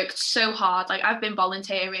 I worked so hard. Like, I've been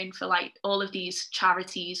volunteering for like all of these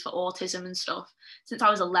charities for autism and stuff since I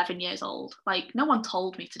was 11 years old. Like, no one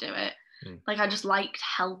told me to do it. Like, I just liked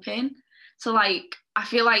helping. So like, I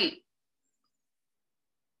feel like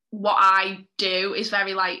what I do is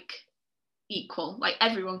very like equal. Like,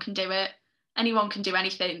 everyone can do it. Anyone can do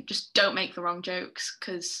anything. Just don't make the wrong jokes,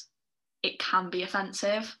 because it can be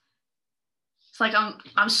offensive. It's like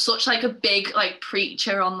I'm such like a big like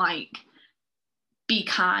preacher on like, be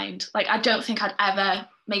kind. Like, I don't think I'd ever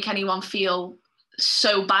make anyone feel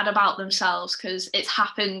so bad about themselves, because it's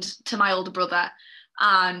happened to my older brother.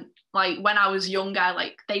 And like, when I was younger,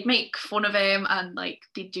 like they'd make fun of him and like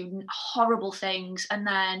they'd do horrible things, and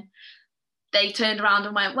then they turned around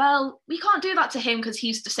and went, well, we can't do that to him because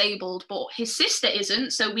he's disabled, but his sister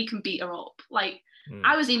isn't, so we can beat her up. Like,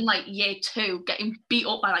 I was in like year 2 getting beat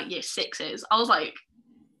up by like year 6s. I was like,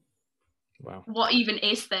 wow, what even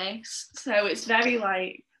is this? So it's very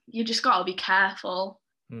like, you just gotta be careful.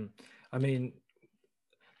 I mean,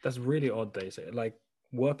 that's really odd. They say, like,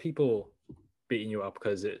 were people beating you up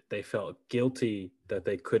because they felt guilty that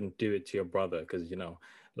they couldn't do it to your brother? Because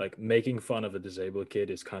like, making fun of a disabled kid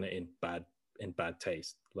is kind of in bad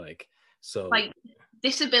taste. Like, so like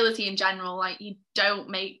disability in general, like, you don't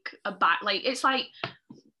make a bad, like, it's like,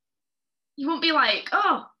 you won't be like,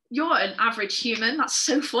 oh, you're an average human, that's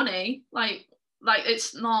so funny. Like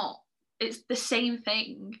it's not, it's the same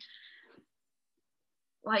thing.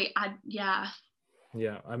 Like, yeah.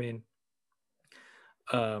 I mean,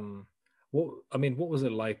 what was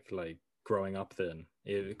it like growing up then?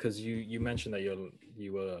 Because you mentioned that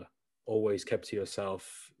you were always kept to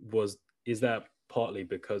yourself. Is that partly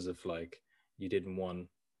because of like, you didn't want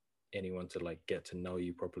anyone to like get to know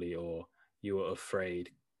you properly, or you were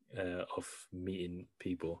afraid of meeting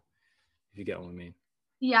people, if you get what I mean?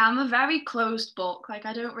 Yeah, I'm a very closed book. Like,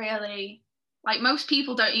 I don't really, like, most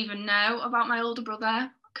people don't even know about my older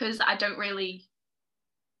brother, because I don't really,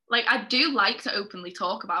 like, I do like to openly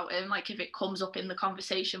talk about him, like if it comes up in the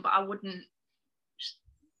conversation, but I wouldn't just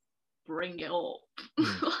bring it up,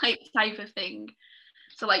 like, type of thing.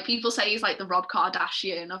 So like, people say he's like the Rob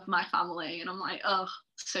Kardashian of my family, and I'm like, oh,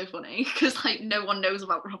 so funny, because like no one knows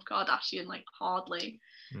about Rob Kardashian, like hardly.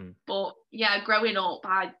 But yeah, growing up,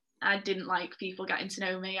 I didn't like people getting to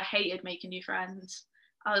know me. I hated making new friends.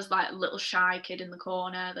 I was like a little shy kid in the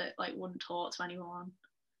corner that like wouldn't talk to anyone.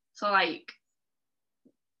 So like,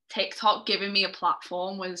 TikTok giving me a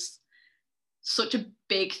platform was such a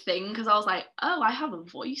big thing, because I was like, oh, I have a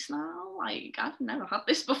voice now. Like, I've never had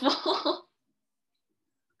this before.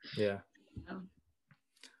 Yeah.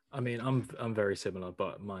 I mean, I'm very similar,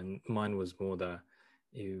 but mine was more that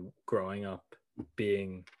you growing up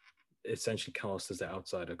being essentially cast as the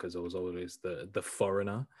outsider, because I was always the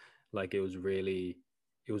foreigner. Like, it was really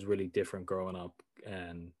different growing up,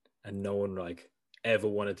 and no one like ever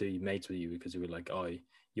wanted to be mates with you, because you were like, oh,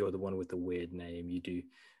 you're the one with the weird name, you do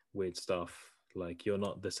weird stuff, like you're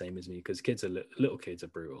not the same as me, because kids are little kids are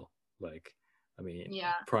brutal. Like, I mean,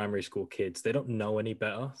 Yeah. primary school kids, they don't know any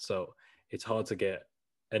better, so it's hard to get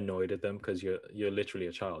annoyed at them because you're literally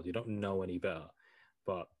a child, you don't know any better.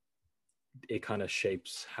 But it kind of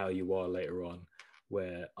shapes how you are later on,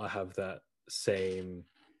 where I have that same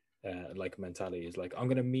like mentality. Is like, I'm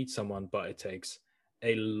gonna meet someone, but it takes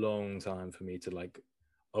a long time for me to like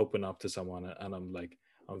open up to someone, and I'm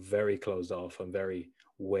very closed off, I'm very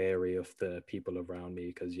wary of the people around me,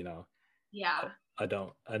 because Yeah. I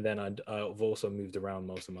don't. And then I've also moved around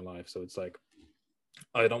most of my life, so it's like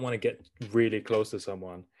I don't want to get really close to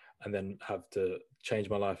someone and then have to change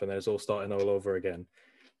my life and then it's all starting all over again.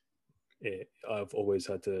 I've always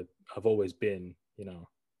been,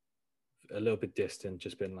 a little bit distant,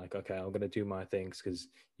 just been like, okay, I'm going to do my things, because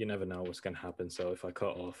you never know what's going to happen. So if I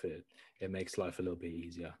cut off, it makes life a little bit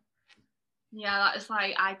easier. Yeah, that is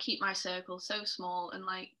like, I keep my circle so small, and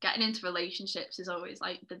like getting into relationships is always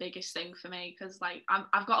like the biggest thing for me, because like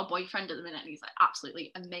I've got a boyfriend at the minute and he's like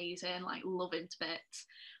absolutely amazing, like love him to bits.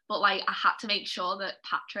 But like I had to make sure that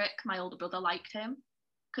Patrick, my older brother, liked him,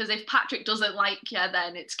 because if Patrick doesn't like you,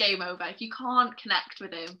 then it's game over. If you can't connect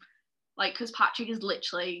with him, like, because Patrick is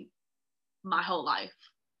literally my whole life.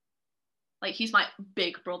 Like, he's my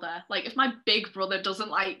big brother. Like, if my big brother doesn't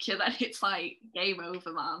like you, then it's like game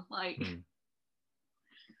over, man. Like,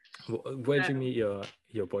 Where did you meet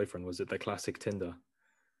your boyfriend? Was it the classic Tinder?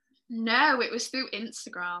 No, it was through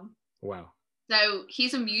Instagram. Wow. So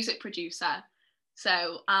he's a music producer.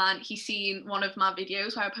 So, and he seen one of my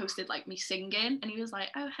videos where I posted like me singing, and he was like,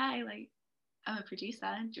 "Oh, hey, like I'm a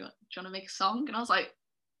producer. Do you want to make a song?" And I was like,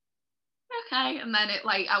 "Okay." And then it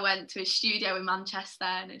like I went to his studio in Manchester,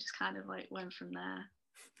 and it just kind of like went from there.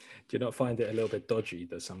 Do you not find it a little bit dodgy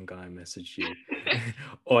that some guy messaged you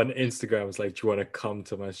on Instagram? It's like, "Do you want to come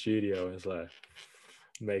to my studio?" It's like,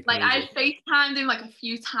 make Like, I music. FaceTimed him like a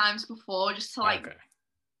few times before just to like Okay.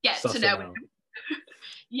 get to Suss him know him. out.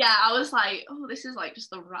 Yeah, I was like, oh, this is like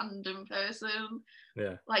just a random person.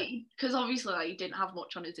 Yeah. Like, because obviously like, he didn't have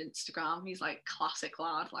much on his Instagram. He's like classic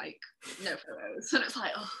lad, like no photos. And it's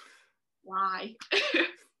like, oh, why?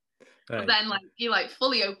 But Hey. then like he like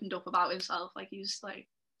fully opened up about himself. Like, he was like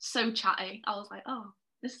so chatty. I was like, oh,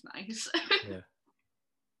 this is nice. Yeah.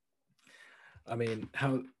 I mean,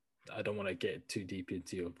 I don't want to get too deep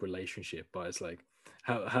into your relationship, but it's like,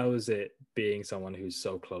 how is it being someone who's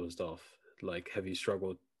so closed off? Like, have you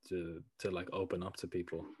struggled to like open up to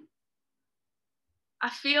people? I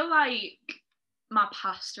feel like my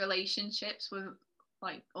past relationships were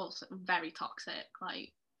like also very toxic. Like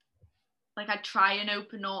I'd try and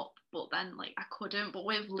open up, but then like I couldn't. But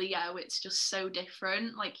with Leo, it's just so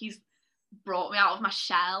different. Like, he's brought me out of my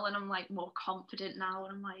shell, and I'm like more confident now.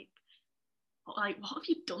 And I'm like what have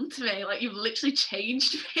you done to me? Like, you've literally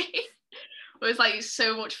changed me. But it's like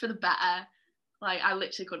so much for the better. Like, I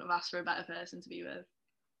literally couldn't have asked for a better person to be with.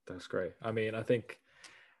 That's great. I mean, I think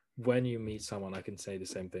when you meet someone, I can say the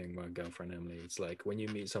same thing with my girlfriend Emily. It's like when you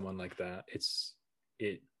meet someone like that,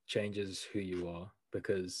 it changes who you are,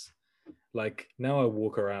 because like now I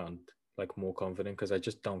walk around like more confident because I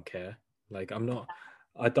just don't care. Like I'm not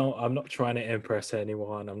trying to impress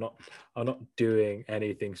anyone. I'm not doing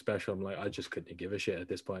anything special. I'm like, I just couldn't give a shit at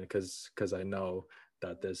this point, because I know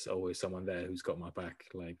that there's always someone there who's got my back,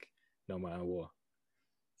 like no matter what.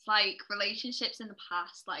 It's like relationships in the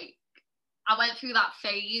past, like I went through that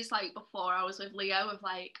phase like before I was with Leo of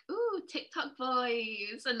like, ooh, TikTok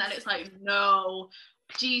boys. And then it's like, no,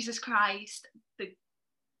 Jesus Christ, the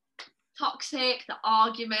toxic, the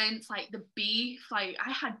arguments, like the beef. Like,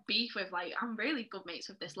 I had beef with, like, I'm really good mates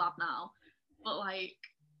with this lad now, but like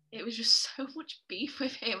it was just so much beef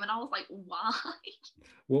with him, and I was like, why?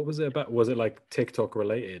 What was it about? Was it like TikTok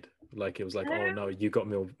related? Like it was like, oh no, you got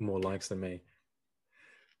more likes than me.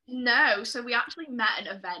 No, so we actually met at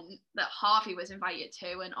an event that Harvey was invited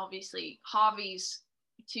to, and obviously Harvey's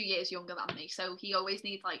 2 years younger than me, so he always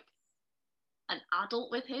needs like an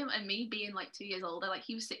adult with him, and me being like 2 years older, like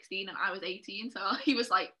he was 16 and I was 18, so he was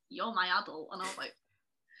like, you're my adult, and I was like,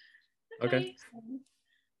 Okay. okay. So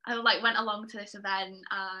I like went along to this event,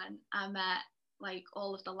 and I met like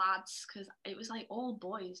all of the lads, because it was like all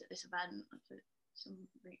boys at this event.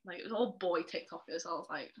 Like it was all boy TikTokers, so I was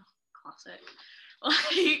like, oh, classic.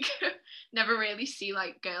 Like, never really see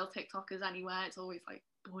like girl TikTokers anywhere, it's always like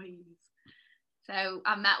boys. So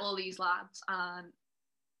I met all these lads, and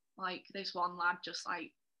like this one lad just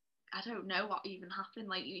like, I don't know what even happened,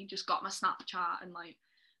 like he just got my Snapchat and like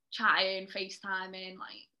chatting, FaceTiming,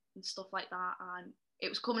 like and stuff like that. And it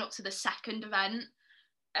was coming up to the second event,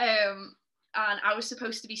 and I was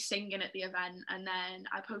supposed to be singing at the event, and then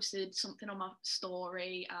I posted something on my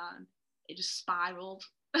story and it just spiraled.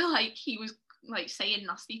 Like he was like saying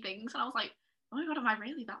nasty things, and I was like, oh my god, am I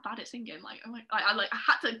really that bad at singing? Like, oh my, I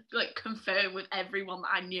had to like confirm with everyone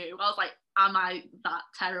that I knew. I was like, am I that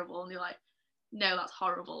terrible? And they're like, no, that's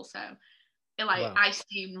horrible. So it like Wow. I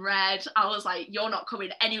steamed red. I was like, you're not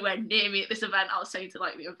coming anywhere near me at this event. I was saying to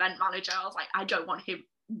like the event manager, I was like, I don't want him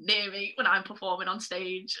near me when I'm performing on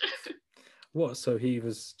stage. What? So he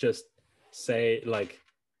was just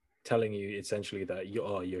telling you essentially that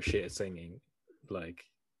you're shit at singing, like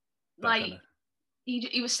that Like kind of.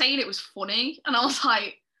 he was saying it was funny, and I was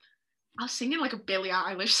like, I was singing like a Billie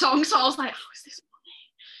Eilish song, so I was like, how is this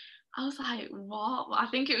funny? I was like, what? I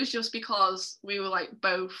think it was just because we were like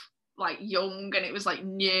both like young, and it was like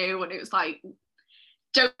new, and it was like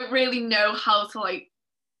don't really know how to like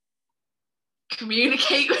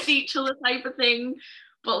communicate with each other type of thing.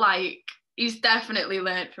 But like he's definitely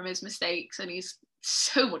learned from his mistakes, and he's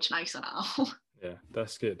so much nicer now. Yeah,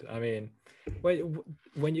 that's good. I mean,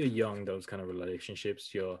 when you're young, those kind of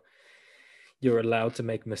relationships, you're allowed to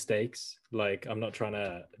make mistakes. Like, I'm not trying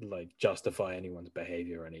to like justify anyone's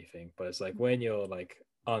behavior or anything, but it's like when you're like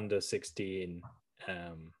under 16,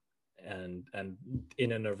 and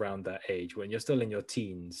in and around that age, when you're still in your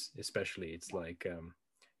teens especially, it's like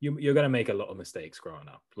you're gonna make a lot of mistakes growing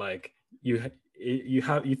up. Like you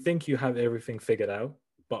think you have everything figured out,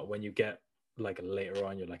 but when you get like later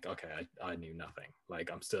on, you're like, okay, I knew nothing.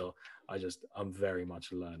 Like I'm very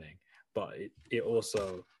much learning. But it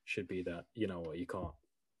also should be that, you know what, you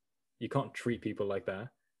can't treat people like that.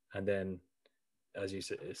 And then, as you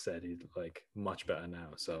said, he's like much better now,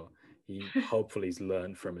 so he hopefully he's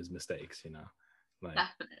learned from his mistakes, you know. Like,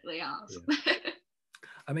 Definitely has. yeah.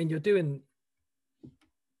 I mean, you're doing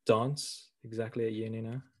dance exactly at uni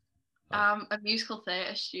now. A musical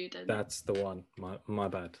theatre student. That's the one. My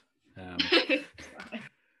bad.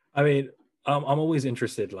 I mean, I'm always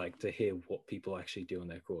interested, like, to hear what people actually do on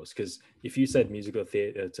their course. Because if you said musical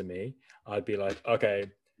theatre to me, I'd be like, okay,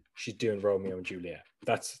 she's doing Romeo and Juliet.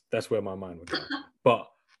 That's where my mind would go. But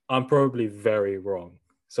I'm probably very wrong.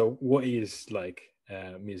 So, what is like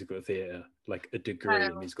musical theatre? Like a degree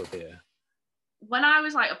in musical theatre? When I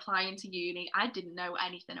was like applying to uni, I didn't know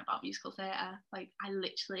anything about musical theatre. Like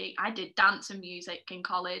I did dance and music in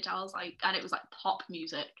college. I was like, and it was like pop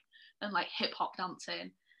music and like hip hop dancing.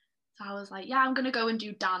 So I was like, yeah, I'm gonna go and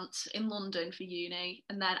do dance in London for uni.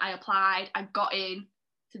 And then I applied, I got in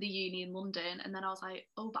to the uni in London, and then I was like,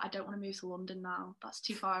 oh, but I don't want to move to London now. That's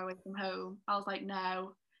too far away from home. I was like,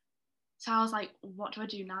 no. So I was like, what do I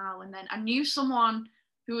do now? And then I knew someone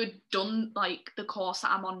who had done like the course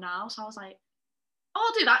that I'm on now. So I was like, oh,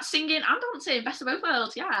 I'll do that, singing and dancing, best of both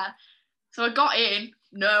worlds, yeah. So I got in,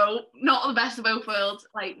 no, not the best of both worlds.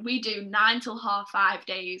 Like we do 9 till 5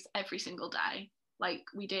 days every single day. Like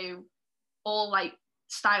we do all like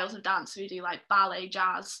styles of dance. We do like ballet,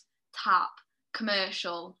 jazz, tap,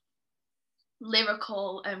 commercial,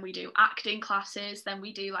 lyrical, and we do acting classes. Then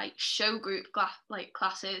we do like show group like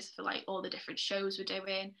classes for like all the different shows we're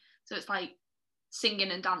doing. So it's like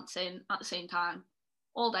singing and dancing at the same time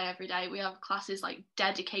all day every day. We have classes like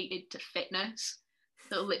dedicated to fitness.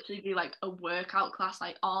 That'll literally be like a workout class,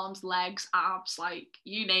 like arms, legs, abs, like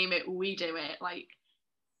you name it, we do it. Like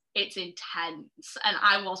it's intense, and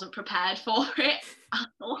I wasn't prepared for it at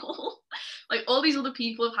all. Like all these other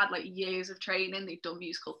people have had like years of training. They've done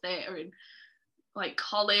musical theatre in like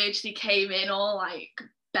college. They came in all like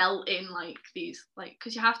belting like these, like,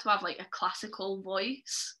 because you have to have like a classical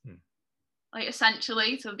voice, like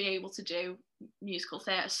essentially to be able to do musical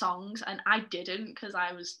theatre songs, and I didn't because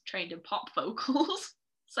I was trained in pop vocals.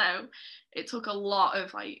 So it took a lot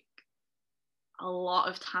of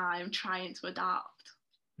time trying to adapt.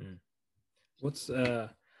 What's I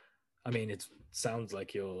mean, it sounds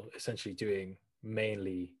like you're essentially doing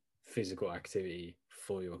mainly physical activity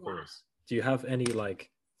for your course. Do you have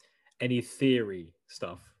any theory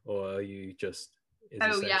stuff, or are you just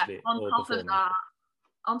essentially On all top of performing? that,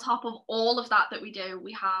 on top of all of that we do,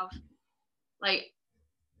 we have like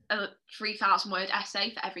a 3,000 word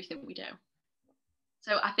essay for everything we do.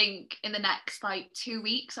 So I think in the next like 2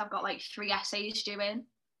 weeks, I've got like 3 essays due in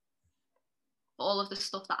for all of the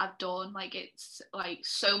stuff that I've done. Like it's like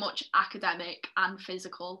so much academic and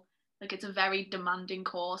physical. Like it's a very demanding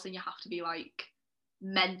course, and you have to be like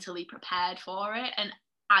mentally prepared for it. And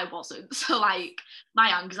I wasn't. So like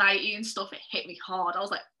my anxiety and stuff, it hit me hard. I was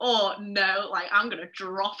like, oh no, like I'm gonna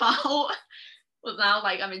drop out. But now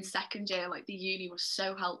like I'm in second year, like the uni was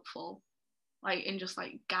so helpful, like in just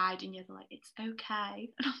like guiding you, like it's okay.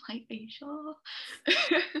 And I'm like, are you sure?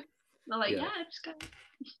 They're like, Yeah. yeah, just go.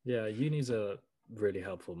 Yeah, unis are really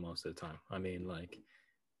helpful most of the time. I mean, like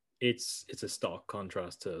it's a stark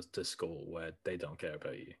contrast to school where they don't care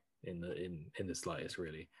about you in the slightest,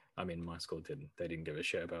 really. I mean, my school didn't. They didn't give a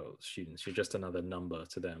shit about students. You're just another number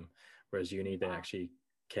to them. Whereas uni, they Yeah. actually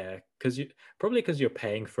care because you probably because you're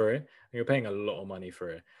paying for it. And you're paying a lot of money for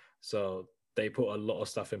it, so they put a lot of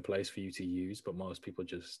stuff in place for you to use. But most people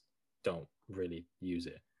just don't really use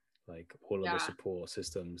it. Like all of the Yeah. support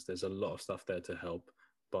systems, there's a lot of stuff there to help,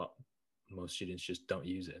 but most students just don't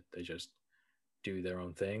use it. They just do their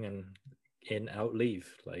own thing and in out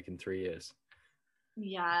leave like in 3 years.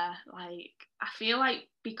 Yeah, like I feel like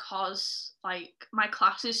because like my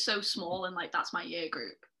class is so small and like that's my year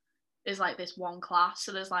group is like this one class.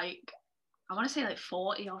 So there's like I want to say like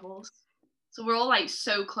 40 of us. So we're all like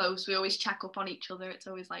so close. We always check up on each other. It's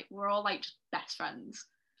always like we're all like just best friends.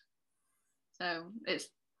 So it's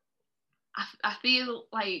I feel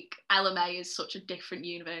like LMA is such a different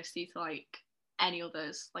university to like any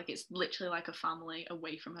others. Like it's literally like a family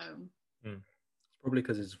away from home. Mm. Probably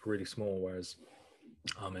because it's really small, whereas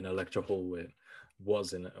I'm in a lecture hall with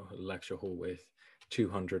was in a lecture hall with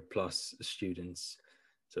 200 plus students.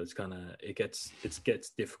 So it's kind of it gets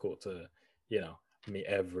difficult to meet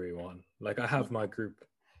everyone. Like I have my group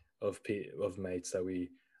of mates that we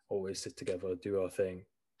always sit together, do our thing,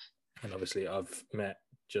 and obviously I've met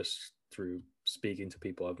just through speaking to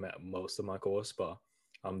people. I've met most of my course, but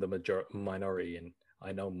I'm the minority, and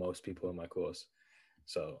I know most people in my course.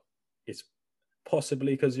 So it's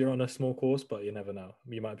possibly because you're on a small course, but you never know.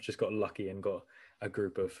 You might have just got lucky and got a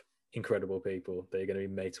group of incredible people that you're going to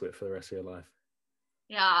be mates with for the rest of your life.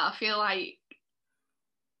 Yeah, I feel like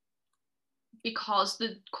because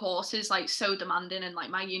the course is like so demanding and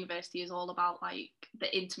like my university is all about like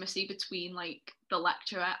the intimacy between like the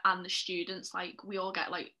lecturer and the students, like we all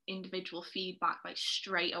get like individual feedback like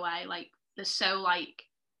straight away, like they're so like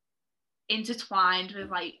intertwined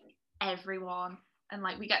with like everyone, and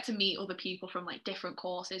like we get to meet other people from like different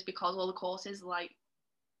courses because all the courses are like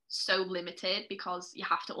so limited because you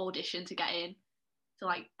have to audition to get in to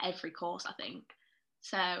like every course, I think.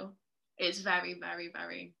 So it's very very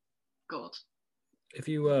very good. If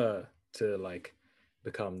you were to like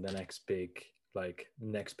become the next big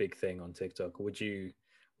thing on TikTok, would you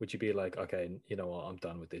be like, okay, you know what, I'm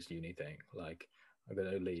done with this uni thing, like I'm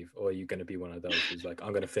gonna leave, or are you gonna be one of those who's like,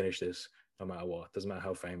 I'm gonna finish this no matter what, doesn't matter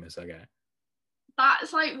how famous I get?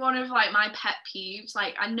 That's like one of like my pet peeves.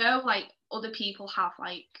 Like I know like other people have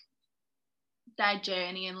like their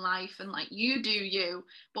journey in life and like you do you,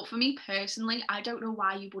 but for me personally, I don't know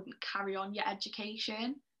why you wouldn't carry on your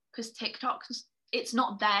education because TikTok, it's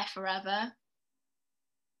not there forever.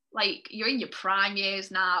 Like you're in your prime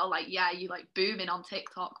years now, like yeah, you like booming on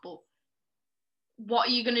TikTok, but what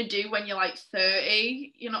are you gonna do when you're like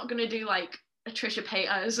 30? You're not gonna do like a Trisha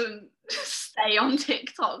Paytas and stay on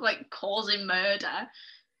TikTok like causing murder.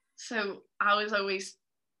 So I was always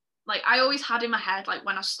like, I always had in my head like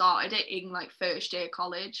when I started it in like first year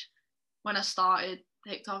college, when I started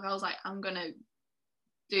TikTok, I was like, I'm gonna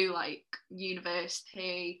do like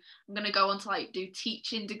university. I'm gonna go on to like do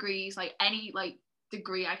teaching degrees, like any like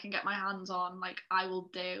degree I can get my hands on, like I will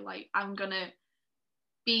do. Like I'm gonna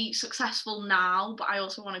be successful now, but I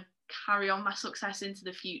also want to carry on my success into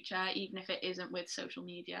the future, even if it isn't with social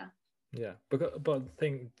media. Yeah, but the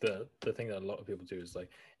thing that a lot of people do is like,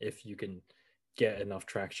 if you can get enough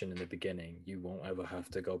traction in the beginning, you won't ever have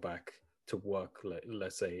to go back to work. Like,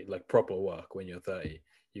 let's say like proper work when you're 30.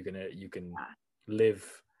 You can Yeah.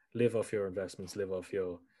 live live off your investments, live off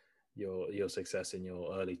your success in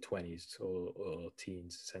your early 20s or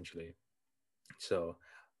teens, essentially. So,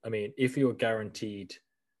 I mean, if you're guaranteed,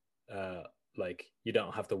 uh, like you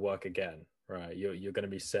don't have to work again, right? You're going to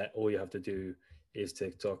be set. All you have to do is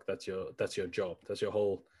TikTok. That's your job. That's your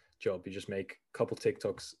whole job. You just make a couple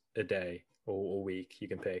TikToks a day or a week. You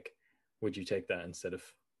can pick. Would you take that instead of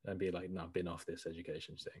and be like, no, been off this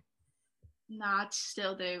education thing? Nah, I'd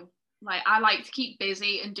still do. Like I like to keep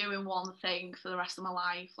busy and doing one thing for the rest of my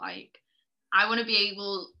life. Like I want to be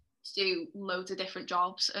able to do loads of different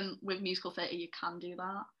jobs, and with musical theatre you can do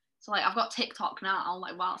that. So like I've got TikTok now,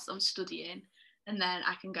 like whilst I'm studying, and then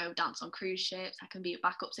I can go dance on cruise ships. I can be a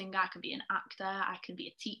backup singer. I can be an actor. I can be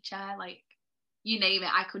a teacher. Like you name it,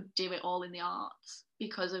 I could do it all in the arts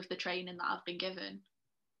because of the training that I've been given.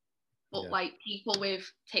 But Yeah. like people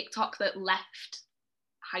with TikTok that left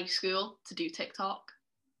high school to do TikTok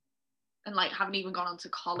and like haven't even gone on to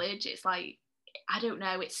college, it's like I don't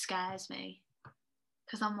know, it scares me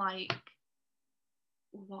because I'm like,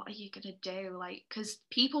 what are you gonna do? Like, because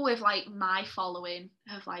people with like my following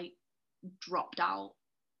have like dropped out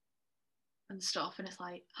and stuff, and it's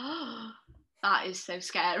like, oh, that is so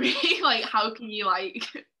scary. Like, how can you, like,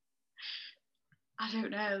 I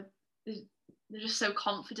don't know, they're just so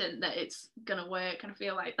confident that it's gonna work, and I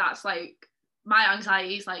feel like that's like my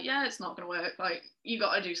anxiety is like, yeah, it's not gonna work, like, you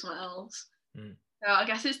gotta do something else. So I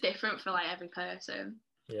guess it's different for like every person.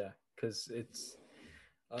 Yeah, because it's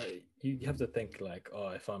you have to think like, oh,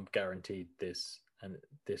 if I'm guaranteed this and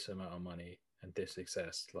this amount of money and this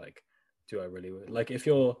success, like, do I really like if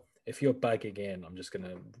you're bagging in, I'm just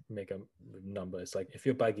gonna make a number. It's like if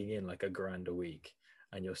you're bagging in like $1,000 a week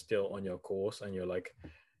and you're still on your course and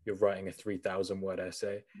you're writing a 3,000 word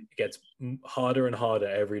essay, it gets harder and harder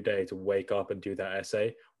every day to wake up and do that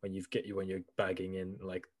essay when when you're bagging in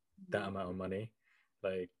like that amount of money.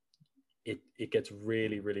 Like it gets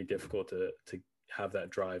really, really difficult to have that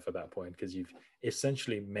drive at that point, because you've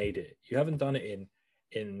essentially made it. You haven't done it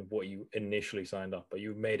in what you initially signed up, but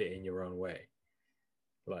you made it in your own way.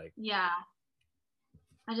 Like, yeah,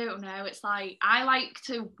 I don't know, it's like I like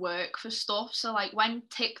to work for stuff, so like when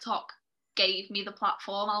TikTok gave me the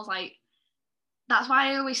platform, I was like, that's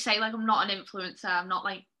why I always say like I'm not an influencer, I'm not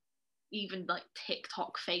like even like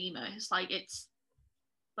TikTok famous, like it's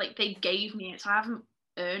like they gave me it, so I haven't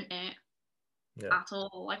earned it at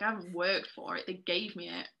all. Like I haven't worked for it. They gave me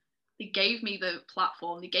it. They gave me the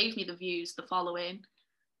platform. They gave me the views, the following.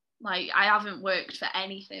 Like I haven't worked for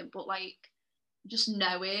anything, but like just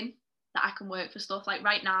knowing that I can work for stuff. Like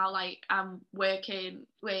right now, like I'm working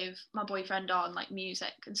with my boyfriend on like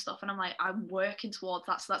music and stuff, and I'm like I'm working towards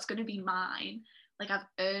that. So that's going to be mine. Like I've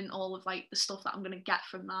earned all of like the stuff that I'm going to get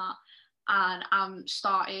from that, and I'm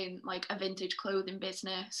starting like a vintage clothing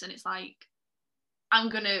business, and it's like I'm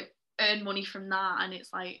gonna earn money from that, and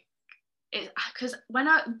it's like it because when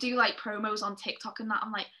I do like promos on TikTok and that,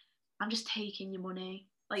 I'm like, I'm just taking your money.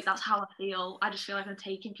 Like that's how I feel. I just feel like I'm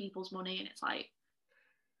taking people's money, and it's like,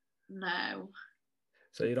 no.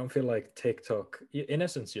 so you don't feel like TikTok, in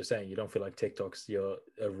essence, you're saying you don't feel like TikTok's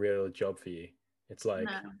a real job for you. It's like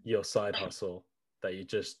No. your side hustle that you're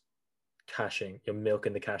just you're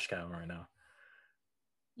milking the cash cow right now.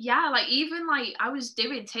 Yeah, like even like I was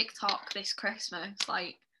doing TikTok this Christmas,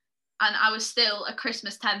 like, and I was still a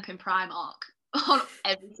Christmas temp in Primark on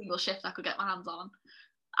every single shift I could get my hands on.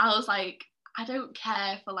 I was like, I don't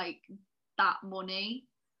care for like that money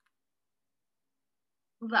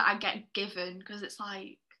that I get given, because it's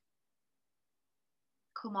like,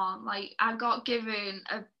 come on, like I got given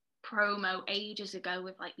a promo ages ago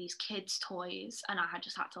with like these kids toys, and I had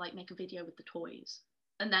just had to like make a video with the toys,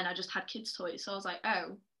 and then I just had kids toys, so I was like,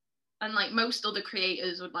 oh. And like most other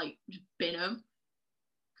creators would like just bin them,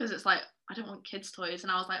 because it's like, I don't want kids toys,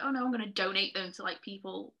 and I was like, oh no, I'm going to donate them to like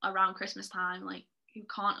people around Christmas time, like who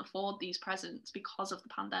can't afford these presents because of the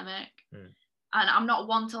pandemic. And I'm not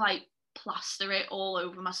one to like plaster it all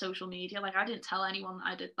over my social media. Like I didn't tell anyone that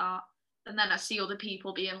I did that. And then I see other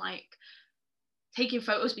people being like taking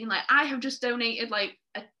photos being like, I have just donated like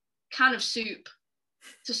a can of soup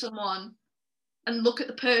to someone, and look at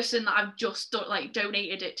the person that I've just like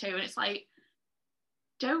donated it to. And it's like,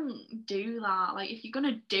 don't do that. Like if you're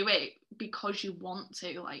gonna do it because you want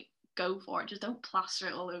to, like go for it. Just don't plaster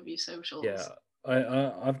it all over your socials. Yeah,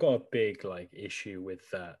 I've got a big like issue with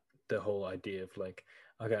that. The whole idea of like,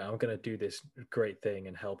 okay, I'm gonna do this great thing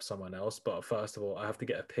and help someone else, but first of all, I have to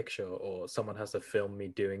get a picture or someone has to film me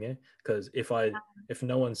doing it. Because if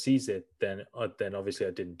no one sees it, then obviously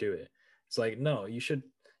I didn't do it. It's like, no, you should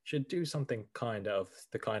do something kind out of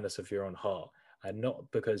the kindness of your own heart, and not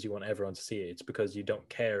because you want everyone to see it. It's because you don't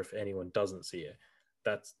care if anyone doesn't see it.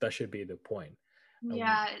 That should be the point.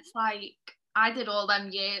 Yeah, it's like I did all them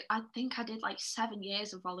years. I think I did like 7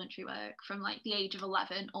 years of voluntary work from like the age of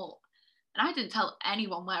 11 up, and I didn't tell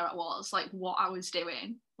anyone where I was, like what I was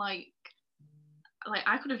doing. Like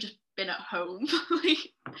I could have just been at home, like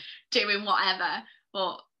doing whatever.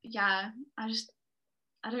 But yeah, I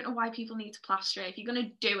don't know why people need to plaster it. If you're gonna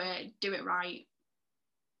do it right.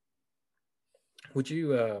 Would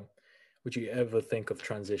you ever think of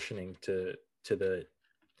transitioning to the,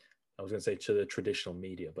 I was going to say, to the traditional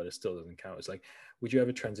media, but it still doesn't count. It's like, would you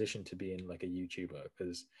ever transition to being like a YouTuber?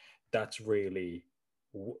 Because that's really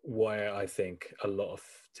where I think a lot of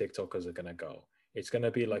TikTokers are going to go. It's going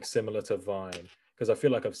to be like similar to Vine, because I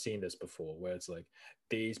feel like I've seen this before, where it's like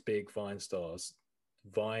these big Vine stars,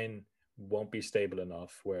 Vine won't be stable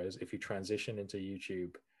enough. Whereas if you transition into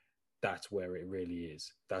YouTube, that's where it really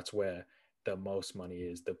is. That's where the most money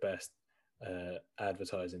is, the best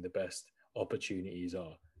advertising, the best opportunities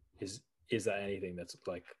are. Is that anything that's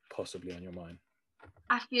like possibly on your mind?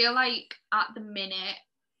 I feel like at the minute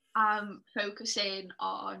I'm focusing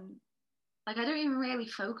on like I don't even really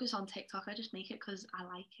focus on TikTok. I just make it because I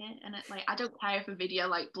like it, and it like I don't care if a video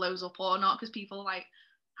like blows up or not, because people are like,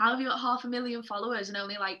 how have you got 500,000 followers and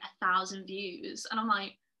only like 1,000 views? And I'm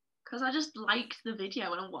like, because I just liked the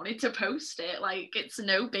video and I wanted to post it. Like it's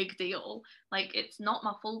no big deal. Like it's not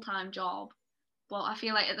my full-time job, but I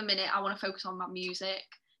feel like at the minute I want to focus on my music,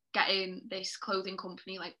 getting this clothing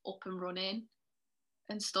company like up and running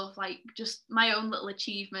and stuff, like just my own little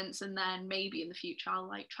achievements, and then maybe in the future I'll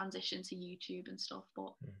like transition to YouTube and stuff.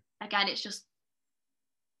 But again, it's just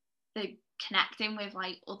the connecting with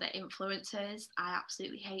like other influencers. I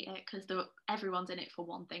absolutely hate it because everyone's in it for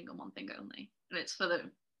one thing and one thing only, and it's for the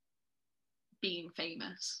being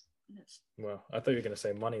famous. Well, I thought you were going to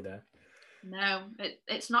say money there. No,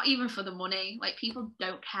 it's not even for the money. Like people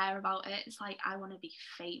don't care about it. It's like, I want to be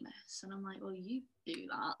famous, and I'm like, well, you do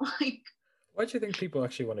that. Like, why do you think people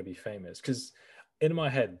actually want to be famous? Because in my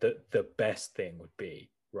head, the best thing would be,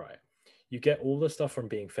 right, you get all the stuff from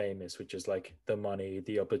being famous, which is like the money,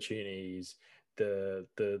 the opportunities, the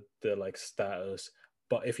like status.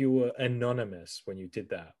 But if you were anonymous when you did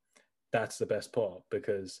that, that's the best part,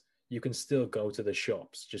 because you can still go to the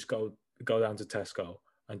shops, just go down to Tesco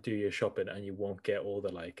and do your shopping, and you won't get all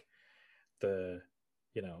the like the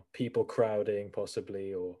people crowding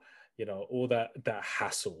possibly, or all that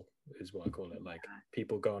hassle is what I call it, like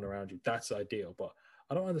people going around you. That's ideal. But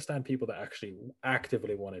I don't understand people that actually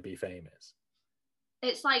actively want to be famous.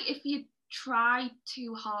 It's like if you try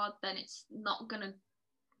too hard, then it's not gonna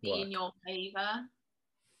be in your favor.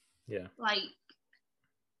 Yeah, like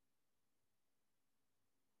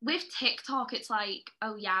with TikTok, it's like,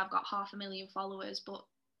 oh yeah, I've got 500,000 followers, but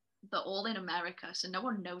they're all in America, so no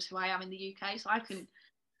one knows who I am in the UK. So I can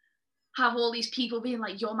have all these people being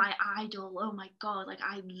like, you're my idol, oh my god, like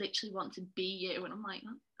I literally want to be you, and I'm like,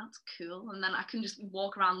 that's cool. And then I can just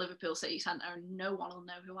walk around Liverpool city centre and no one will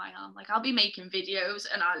know who I am. Like I'll be making videos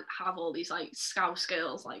and I have all these like scouse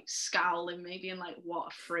girls like scowling me, being like, what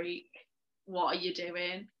a freak, what are you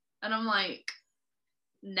doing? And I'm like,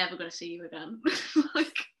 never gonna see you again.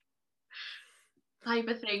 Like type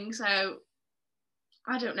of thing. So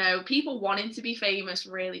I don't know, people wanting to be famous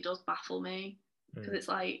really does baffle me, because it's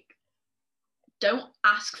like, don't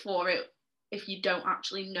ask for it if you don't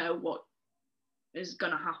actually know what is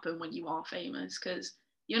going to happen when you are famous, because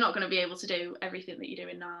you're not going to be able to do everything that you're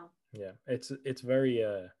doing now. Yeah, it's very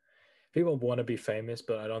people want to be famous,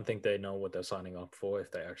 but I don't think they know what they're signing up for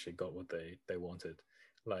if they actually got what they wanted.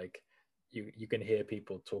 Like you can hear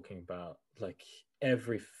people talking about, like,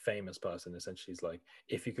 every famous person essentially is like,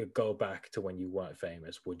 if you could go back to when you weren't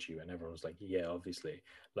famous, would you? And everyone's like, yeah, obviously.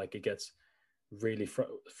 Like it gets really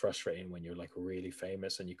frustrating when you're like really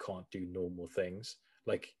famous and you can't do normal things.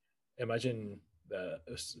 Like imagine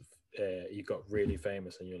you got really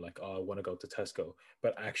famous and you're like, oh, I want to go to Tesco,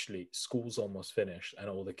 but actually school's almost finished and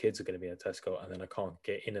all the kids are going to be at Tesco, and then I can't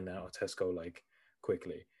get in and out of Tesco like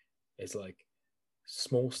quickly. It's like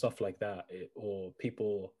small stuff like that. Or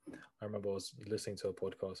people, I remember I was listening to a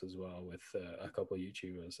podcast as well with a couple of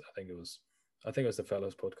YouTubers. I think it was the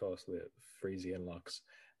Fellows podcast with Freezy and Lux,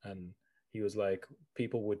 and he was like,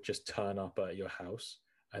 people would just turn up at your house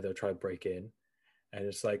and they'll try to break in. And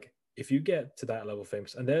it's like, if you get to that level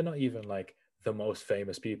famous, and they're not even like the most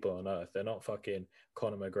famous people on earth, they're not fucking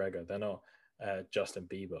Conor McGregor, they're not Justin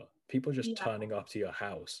Bieber, people just turning up to your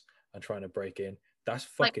house and trying to break in, that's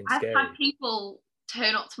fucking like, scary. I've had people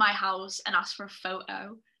turn up to my house and ask for a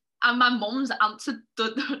photo, and my mum's answered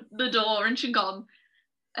the door and she's gone,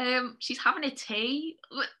 she's having a tea,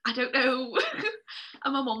 I don't know.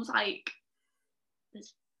 And my mum's like,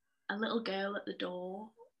 there's a little girl at the door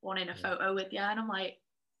wanting a photo with you, and I'm like,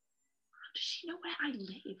 how does she know where I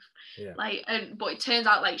live? Yeah. Like, but it turns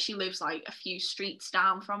out like she lives like a few streets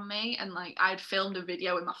down from me, and like I'd filmed a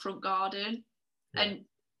video in my front garden, and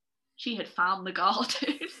she had found the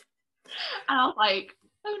garden. And I was like,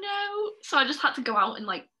 oh no. So I just had to go out and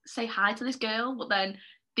like say hi to this girl, but then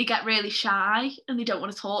they get really shy and they don't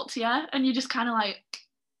want to talk to you, and you're just kind of like,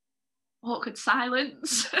 awkward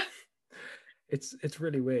silence. It's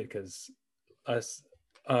really weird because I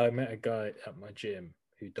met a guy at my gym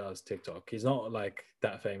who does TikTok. He's not like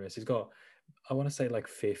that famous. He's got, I want to say like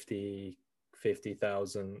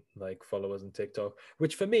 50,000 like followers on TikTok,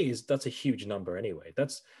 which for me that's a huge number anyway.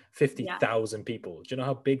 That's 50,000 people. Do you know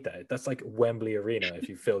how big that is? That's like Wembley Arena if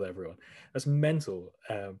you filled everyone. That's mental.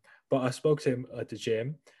 But I spoke to him at the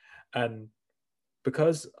gym, and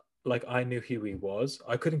because like I knew who he was,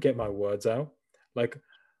 I couldn't get my words out. Like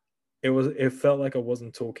it felt like I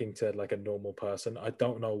wasn't talking to like a normal person. I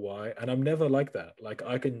don't know why, and I'm never like that. Like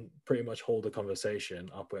I can pretty much hold a conversation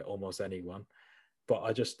up with almost anyone, but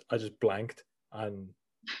I just blanked, and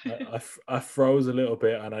I froze a little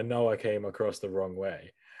bit, and I know I came across the wrong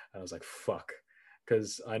way. And I was like, "Fuck,"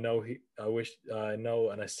 because I know I wish I know,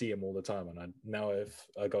 and I see him all the time. And now if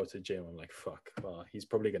I go to the gym, I'm like, "Fuck," well, he's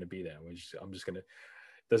probably gonna be there. I'm just gonna.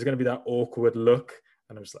 There's gonna be that awkward look,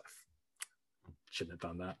 and I'm just like, shouldn't have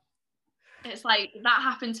done that. It's like that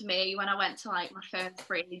happened to me when I went to like my first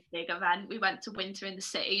really big event. We went to Winter in the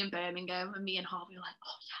City in Birmingham, and me and Harvey were like,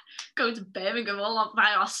 "Oh yeah, going to Birmingham all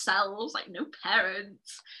by ourselves, like no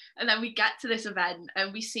parents." And then we get to this event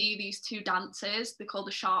and we see these two dancers. They're called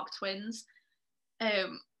the Shark Twins.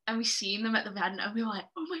 And we seen them at the event, and we were like,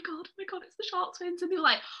 "Oh my god, it's the Shark Twins!" And they were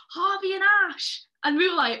like, "Harvey and Ash," and we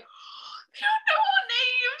were like, we don't know our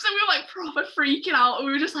names, and we were like proper freaking out, and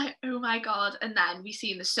we were just like, oh my god. And then we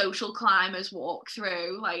seen the Social Climbers walk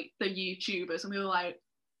through, like the YouTubers, and we were like,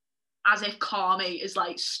 as if Carmi is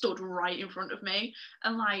like stood right in front of me,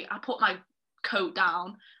 and like I put my coat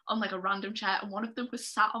down on like a random chair, and one of them was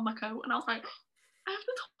sat on my coat, and I was like, I have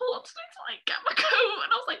to talk to them to like get my coat,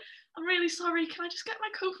 and I was like, I'm really sorry, can I just get my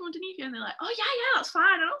coat from underneath you? And they're like, oh yeah, that's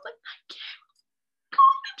fine. And I was like, thank you.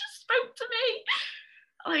 God, they just spoke to me.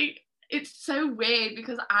 Like, it's so weird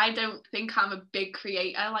because I don't think I'm a big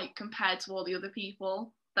creator, like compared to all the other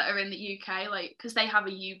people that are in the UK, like because they have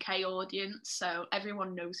a UK audience, so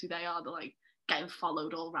everyone knows who they are. They're like getting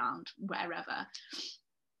followed all around wherever,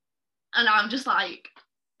 and I'm just like,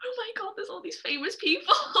 oh my god, there's all these famous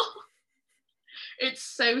people. It's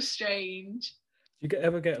so strange.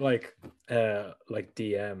 Ever get like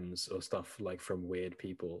DMs or stuff like from weird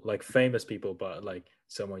people, like famous people, but like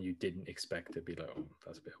someone you didn't expect to be like, oh,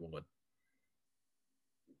 that's a bit weird.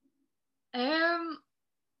 I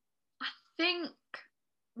think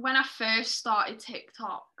when I first started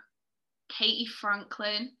TikTok, Katie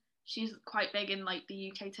Franklin, she's quite big in like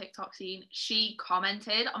the UK TikTok scene. She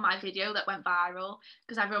commented on my video that went viral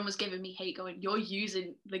because everyone was giving me hate, going, "You're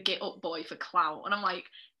using the Get Up boy for clout," and I'm like,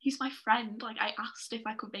 he's my friend. Like, I asked if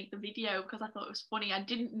I could make the video because I thought it was funny. I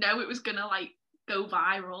didn't know it was gonna like go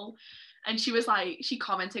viral. And she was like, she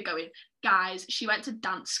commented going, guys, she went to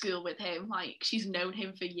dance school with him, like she's known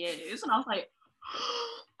him for years. And I was like,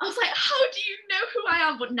 how do you know who I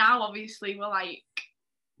am? But now obviously we're like,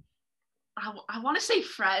 I want to say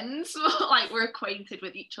friends, like we're acquainted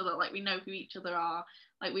with each other, like we know who each other are,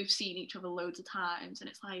 like we've seen each other loads of times. And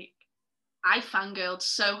it's like, I fangirled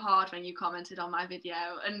so hard when you commented on my video,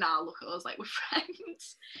 and now look at us, like we're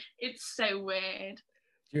friends. It's so weird.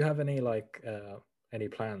 Do you have any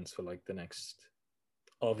plans for like the next,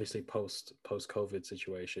 obviously post COVID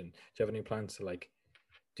situation? Do you have any plans to like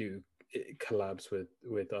do collabs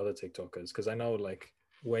with other TikTokers? Because I know like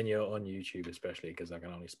when you're on YouTube, especially because I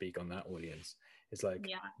can only speak on that audience, it's like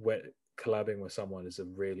where collabing with someone is a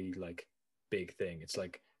really like big thing. It's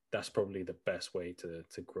like that's probably the best way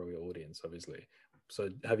to grow your audience, obviously. So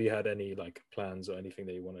have you had any like plans or anything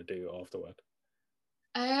that you want to do afterward?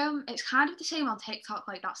 It's kind of the same on TikTok.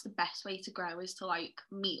 Like that's the best way to grow, is to like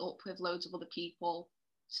meet up with loads of other people.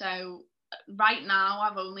 So right now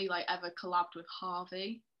I've only like ever collabed with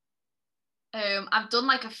Harvey. I've done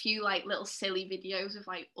like a few like little silly videos with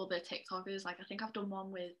like other TikTokers. Like I think I've done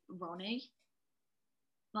one with Ronnie,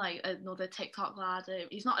 like another TikTok lad.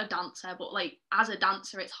 He's not a dancer, but like as a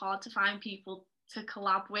dancer, it's hard to find people to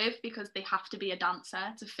collab with because they have to be a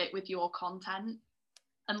dancer to fit with your content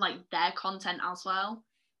and like their content as well.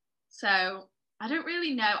 So I don't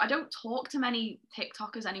really know. I don't talk to many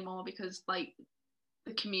TikTokers anymore because like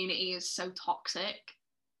the community is so toxic.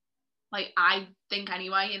 Like I think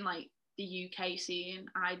anyway, in like the UK scene,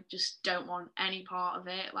 I just don't want any part of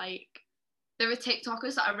it. Like there are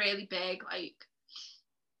TikTokers that are really big, like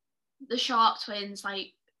the Shark Twins,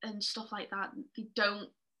 like and stuff like that. They don't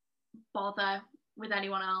bother with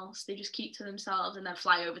anyone else. They just keep to themselves and then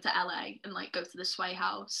fly over to LA and like go to the Sway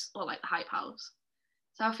House or like the Hype House.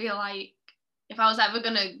 So I feel like if I was ever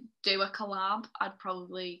gonna do a collab, I'd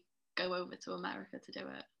probably go over to America to do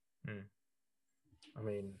it. I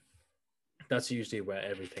mean, that's usually where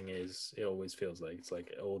everything is. It always feels like it's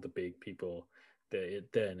like all the big people, they're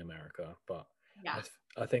in America. But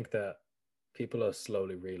I think that people are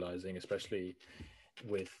slowly realizing, especially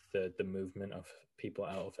with the movement of people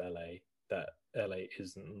out of LA, that LA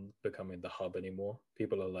isn't becoming the hub anymore.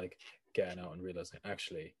 People are like getting out and realizing,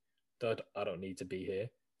 actually, that I don't need to be here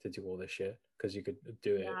to do all this shit, because you could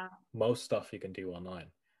do it. Most stuff you can do online.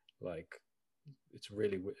 Like it's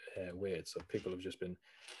really weird. So people have just been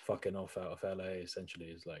fucking off out of LA. Essentially,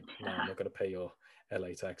 is like, no, I'm not going to pay your LA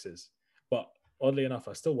taxes. But oddly enough,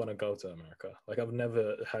 I still want to go to America. Like I've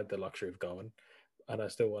never had the luxury of going, and I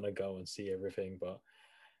still want to go and see everything. But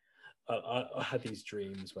I had these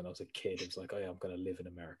dreams when I was a kid. It was like, oh yeah, I'm gonna live in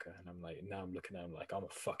America, and I'm like, now I'm looking at, I'm like, I'm a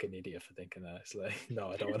fucking idiot for thinking that. It's like, no,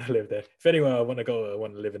 I don't want to live there. If anywhere I want to go, I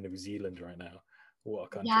want to live in New Zealand right now. What a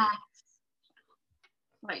country! Yeah,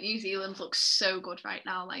 like New Zealand looks so good right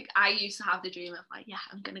now. Like I used to have the dream of like, yeah,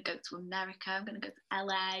 I'm gonna go to America, I'm gonna go to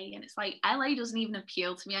LA, and it's like LA doesn't even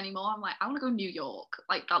appeal to me anymore. I'm like, I want to go New York.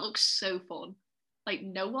 Like that looks so fun. Like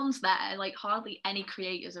no one's there. Like hardly any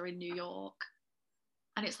creators are in New York,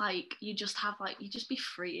 and it's like you just have like you just be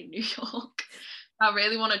free in New York. I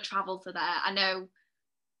really want to travel to there. I know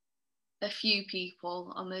a few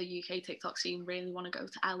people on the UK TikTok scene really want to go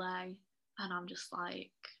to LA, and I'm just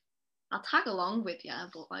like, I'll tag along with you,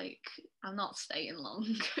 but like, I'm not staying long.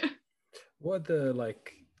 What are the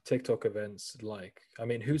like TikTok events like? I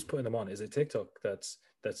mean, who's putting them on? Is it TikTok that's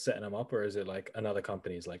setting them up, or is it like another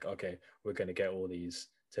company's like, okay, we're gonna get all these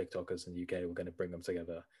TikTokers in the UK, we're gonna bring them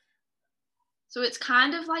together? So it's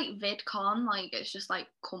kind of like VidCon, like it's just like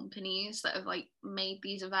companies that have like made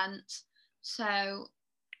these events. So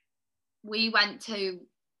we went to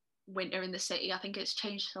Winter in the City. I think it's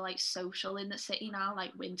changed to like Social in the City now,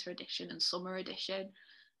 like Winter Edition and Summer Edition.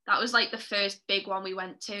 That was like the first big one we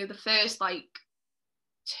went to. The first like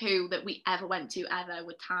two that we ever went to ever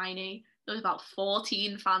were tiny. There was about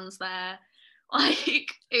 14 fans there.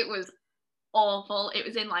 Like it was awful. It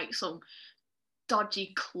was in like some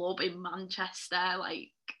dodgy club in Manchester.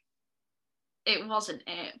 Like it wasn't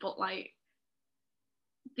it, but like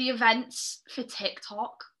the events for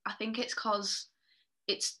TikTok, I think it's because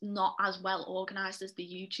it's not as well organized as the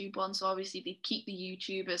YouTube one. So obviously they keep the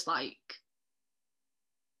YouTubers like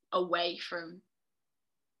away from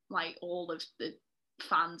like all of the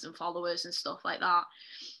fans and followers and stuff like that.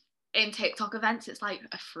 In TikTok events, it's like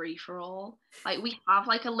a free for all. Like we have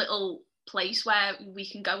like a little place where we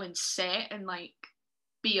can go and sit and like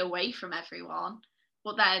be away from everyone.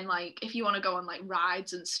 But then like if you want to go on like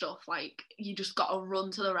rides and stuff, like you just gotta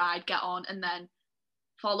run to the ride, get on, and then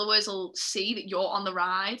followers will see that you're on the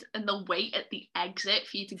ride and they'll wait at the exit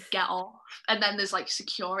for you to get off. And then there's like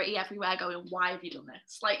security everywhere going, why have you done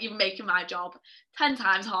this? Like you're making my job 10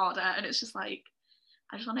 times harder. And it's just like,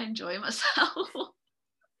 I just want to enjoy myself.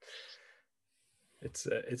 It's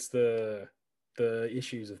the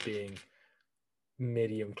issues of being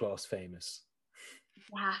medium class famous.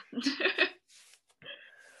 Yeah.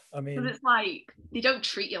 I Because mean, it's like, they don't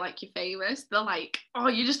treat you like you're famous. They're like, oh,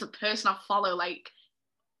 you're just a person I follow. Like,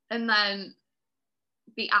 and then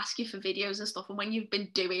they ask you for videos and stuff. And when you've been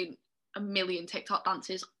doing a million TikTok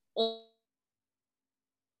dances, all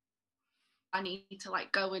I need to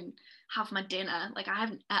like go and have my dinner. Like I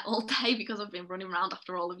haven't ate all day because I've been running around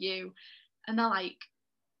after all of you. And they're like,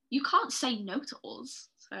 you can't say no to us.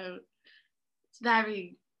 So it's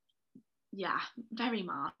very, yeah, very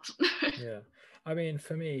mad. yeah. I mean,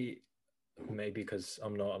 for me, maybe because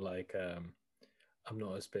I'm not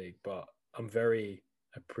as big, but I'm very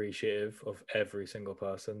appreciative of every single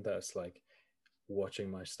person that's like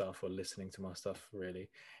watching my stuff or listening to my stuff. Really,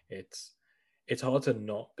 it's it's hard to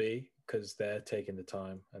not be because they're taking the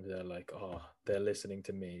time and they're like, oh, they're listening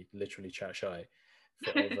to me literally chat shy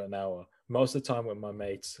for over an hour. Most of the time with my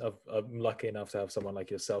mates, I'm lucky enough to have someone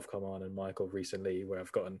like yourself come on and Michael recently, where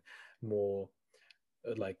I've gotten more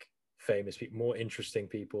like famous people, more interesting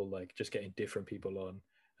people, like just getting different people on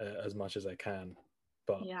as much as I can.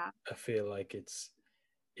 But Yeah. I feel like it's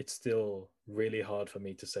still really hard for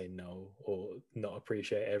me to say no or not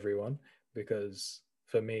appreciate everyone, because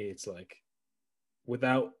for me it's like,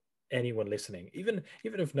 without anyone listening, even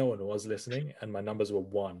if no one was listening and my numbers were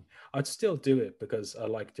one, I'd still do it because I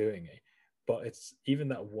like doing it. But it's even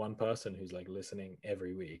that one person who's like listening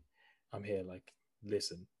every week. I'm here like,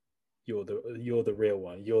 listen, you're the real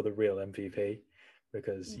one, you're the real MVP,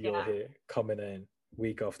 because you're Yeah. here coming in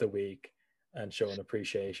week after week and showing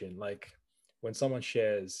appreciation. Like when someone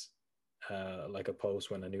shares like a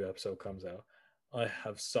post when a new episode comes out, I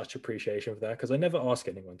have such appreciation for that, because I never ask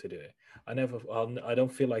anyone to do it. I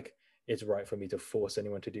don't feel like it's right for me to force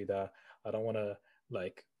anyone to do that. I don't want to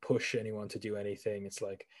like push anyone to do anything. It's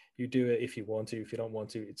like, you do it if you want to. If you don't want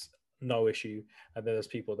to, it's no issue. And then there's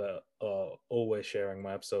people that are always sharing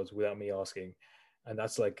my episodes without me asking, and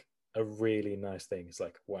that's like a really nice thing. It's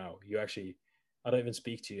like, wow, you actually, I don't even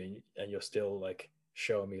speak to you, and you're still like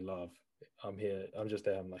showing me love. I'm here, I'm just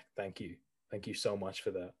there, I'm like, thank you so much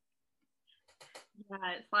for that.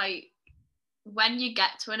 Yeah. It's like when you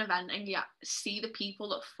get to an event and you see the people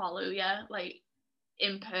that follow you, like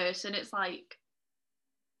in person, it's like,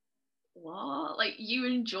 what? Like you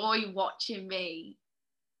enjoy watching me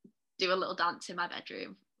do a little dance in my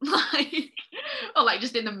bedroom. Like, or like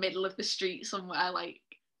just in the middle of the street somewhere. Like,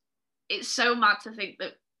 it's so mad to think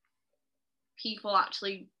that people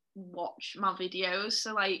actually watch my videos.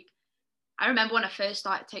 So like, I remember when I first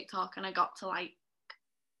started TikTok and I got to like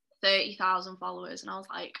 30,000 followers, and I was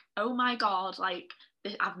like, oh my god, like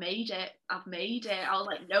I've made it. I was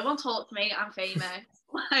like, no one talk to me, I'm famous.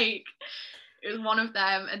 Like, it was one of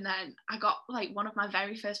them. And then I got like one of my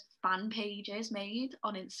very first fan pages made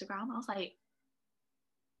on Instagram. I was like,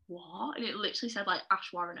 what? And it literally said like Ash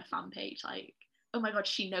Warren, a fan page. Like, oh my god,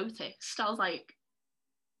 she noticed. I was like,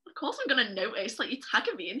 of course I'm gonna notice. Like, you're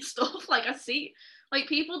tagging me and stuff. Like, I see. Like,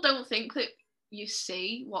 people don't think that you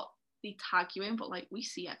see what they tag you in, but like, we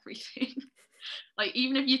see everything. Like,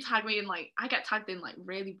 even if you tag me in, like, I get tagged in like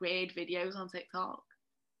really weird videos on TikTok.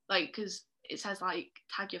 Like, because it says like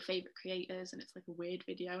tag your favorite creators, and it's like a weird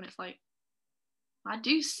video, and it's like, I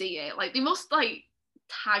do see it. Like, they must like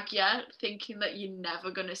tag you thinking that you're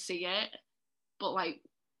never gonna see it, but like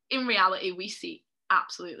in reality we see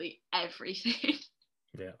absolutely everything.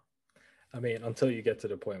 Yeah. I mean, until you get to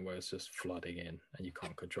the point where it's just flooding in and you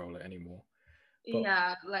can't control it anymore. But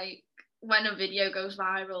Yeah, like when a video goes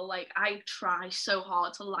viral, like I try so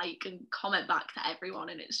hard to like and comment back to everyone,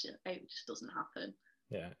 and it just doesn't happen.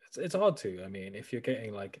 yeah, it's hard to. I mean, if you're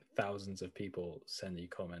getting like thousands of people sending you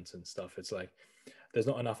comments and stuff, it's like there's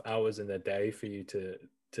not enough hours in the day for you to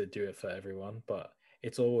do it for everyone. But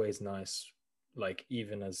it's always nice, like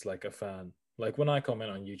even as like a fan, like when I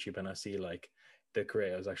comment on YouTube and I see like the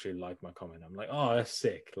creators actually like my comment, I'm like, oh, that's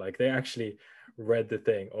sick. Like they actually read the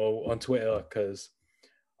thing. Or on Twitter, because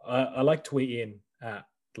I like tweeting at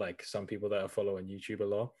like some people that I follow on YouTube a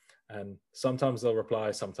lot, and sometimes they'll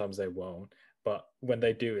reply, sometimes they won't. But when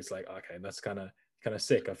they do, it's like, okay, that's kind of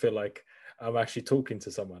sick. I feel like I'm actually talking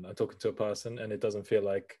to someone. I'm talking to a person, and it doesn't feel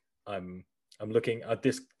like I'm looking at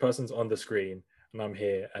this person's on the screen and I'm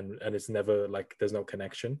here, and it's never like there's no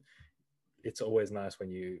connection. It's always nice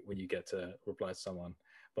when you get to reply to someone.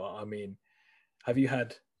 But I mean, have you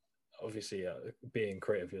had, obviously being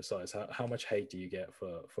creative your size, how much hate do you get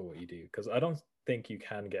for what you do? Because I don't think you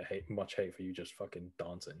can get much hate for you just fucking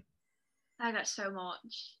dancing. I get so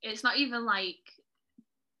much. It's not even like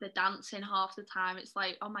the dancing half the time. It's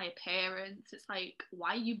like, oh, my appearance. It's like,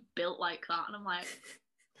 why are you built like that? And I'm like,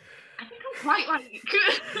 I think I'm quite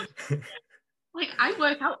like like I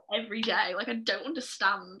work out every day. Like, I don't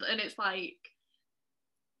understand. And it's like,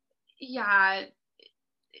 yeah,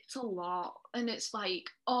 it's a lot. And it's like,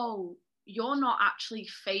 oh, you're not actually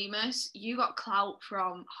famous. You got clout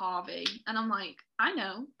from Harvey. And I'm like, I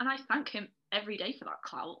know. And I thank him every day for that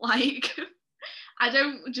clout. Like, I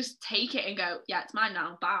don't just take it and go, yeah, it's mine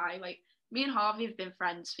now. Bye. Like, me and Harvey have been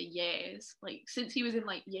friends for years, like since he was in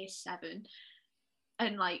like year 7.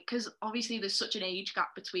 And like, because obviously there's such an age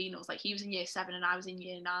gap between us. Like, he was in year 7 and I was in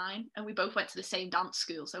year 9, and we both went to the same dance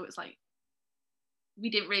school. So it's like, we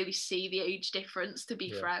didn't really see the age difference to be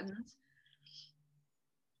Yeah. friends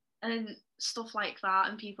and stuff like that.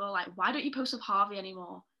 And people are like, why don't you post with Harvey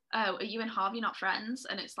anymore? Oh, are you and Harvey not friends?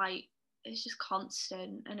 And it's like, it's just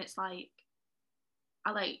constant. And it's like,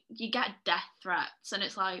 I like, you get death threats, and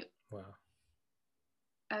it's like, Wow.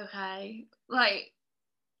 okay, like,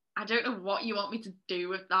 I don't know what you want me to do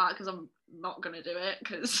with that, because I'm not gonna do it,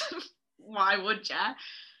 because why would you?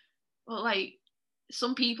 But like,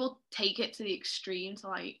 some people take it to the extreme to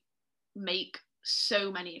like make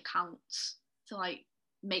so many accounts to like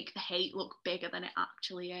make the hate look bigger than it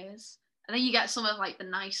actually is. And then you get some of like the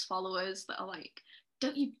nice followers that are like,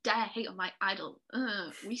 don't you dare hate on my idol.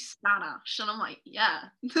 We stan Ash. And I'm like, yeah.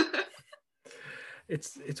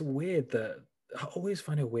 It's weird that I always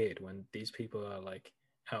find it weird when these people are like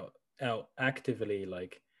out actively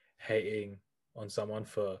like hating on someone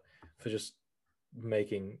for just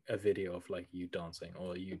making a video of like you dancing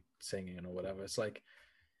or you singing or whatever. It's like,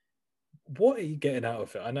 what are you getting out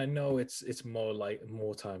of it? And I know it's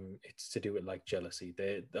more time it's to do with like jealousy.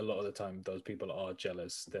 They a lot of the time those people are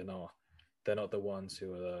jealous. They're not the ones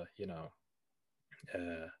who are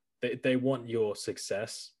they want your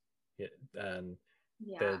success. Yeah, and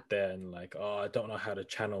Yeah. they're then like, oh, I don't know how to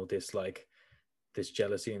channel this like this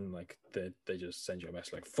jealousy, and like they just send you a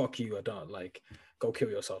message like, fuck you, I don't, like, go kill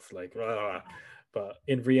yourself, like rah. But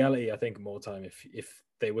in reality, I think more time, if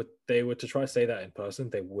they were to try to say that in person,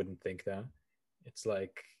 they wouldn't think that. It's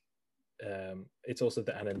like it's also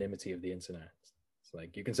the anonymity of the internet. It's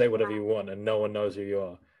like you can say whatever you want and no one knows who you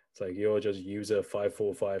are. It's like you're just user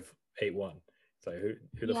 54581. It's like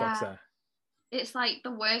who the fuck's that? It's like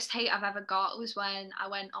the worst hate I've ever got was when I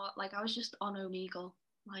went on, like, I was just on Omegle,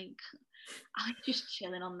 like, I was just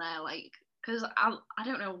chilling on there, like, because I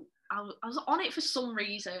don't know, I was on it for some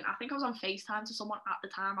reason. I think I was on FaceTime to someone at the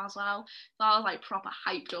time as well, so I was like proper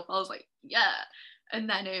hyped up. I was like, yeah. And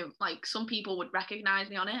then like some people would recognize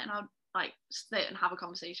me on it, and I'd like sit and have a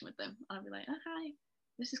conversation with them, and I'd be like, oh, hi,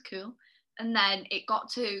 this is cool. And then it got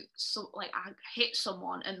to like I hit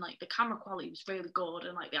someone, and like the camera quality was really good,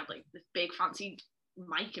 and like they had like this big fancy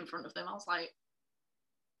mic in front of them. I was like,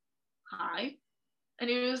 hi, and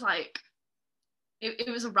he was like, it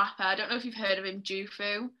was a rapper. I don't know if you've heard of him,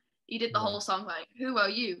 Jufu. He did the No. whole song like, who are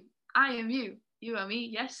you? I am you. You are me.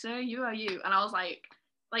 Yes, sir. You are you. And I was like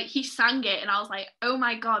he sang it, and I was like, oh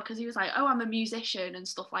my god, because he was like, oh, I'm a musician and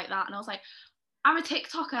stuff like that, and I was like, I'm a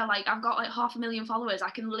TikToker, like I've got like 500,000 followers. I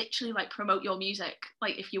can literally like promote your music,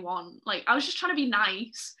 like if you want. Like I was just trying to be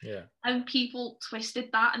nice. Yeah. And people twisted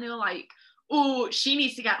that, and they were like, oh, she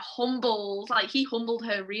needs to get humbled. Like he humbled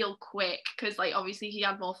her real quick because like obviously he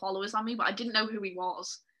had more followers than me, but I didn't know who he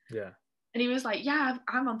was. Yeah. And he was like, yeah,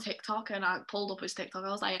 I'm on TikTok, and I pulled up his TikTok. I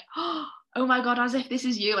was like, oh my god, as if this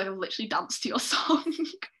is you. Like I've literally danced to your song,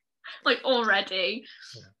 like already.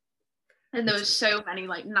 Yeah. And there was so many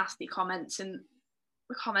like nasty comments in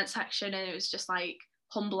the comment section, and it was just like,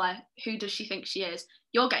 humbler, who does she think she is?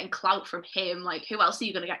 You're getting clout from him. Like who else are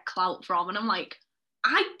you gonna get clout from? And I'm like,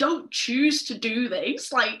 I don't choose to do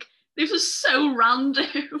this. Like this was so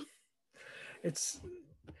random. It's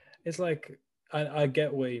like I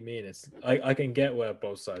get what you mean. It's I can get where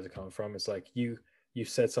both sides are coming from. It's like you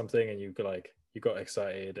said something and you got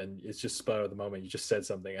excited, and it's just spur of the moment. You just said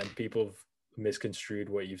something and people have misconstrued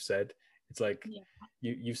what you've said. It's like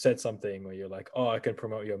you've said something where you're like, oh, I can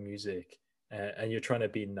promote your music, and you're trying to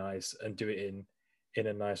be nice and do it in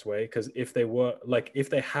a nice way. Because if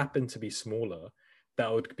they happen to be smaller, that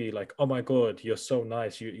would be like, oh my god, you're so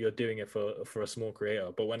nice. You're doing it for a small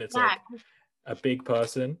creator. But when it's like a big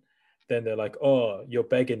person, then they're like, oh, you're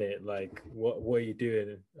begging it. Like, what are you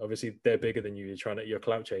doing? Obviously, they're bigger than you. You're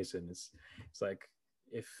clout chasing. It's like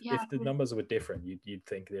if the numbers were different, you'd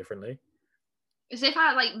think differently. As if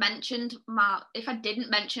I if I didn't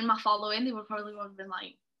mention my following, they would probably have been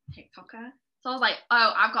like, TikToker. So I was like,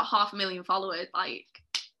 oh, I've got 500,000 followers. Like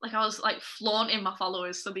I was like flaunting my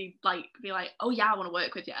followers, so they'd like be like, oh yeah, I want to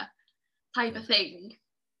work with you, type of thing.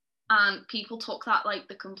 And people took that like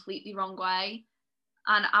the completely wrong way.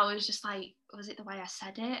 And I was just like, was it the way I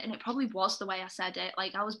said it? And it probably was the way I said it.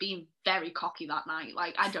 Like I was being very cocky that night.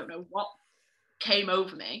 Like I don't know what came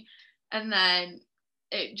over me. And then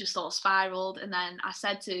it just all spiraled. And then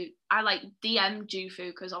I like DM'd Jufu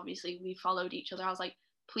because obviously we followed each other. I was like,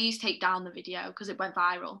 please take down the video because it went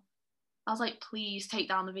viral. I was like, please take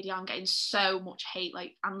down the video. I'm getting so much hate.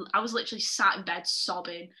 Like I was literally sat in bed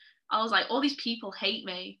sobbing. I was like, all these people hate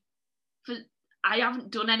me for I haven't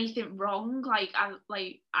done anything wrong. I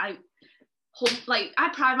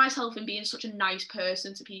pride myself in being such a nice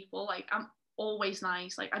person to people. Like I'm always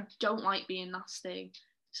nice. Like I don't like being nasty.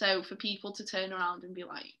 So for people to turn around and be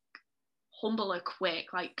like, humble her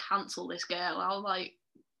quick, like cancel this girl, I was like,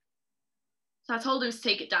 so I told him to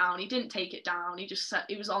take it down. He didn't take it down. He just said,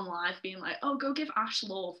 he was on live being like, oh, go give Ash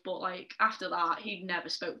love. But like after that, he never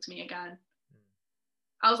spoke to me again.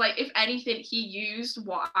 I was like, if anything, he used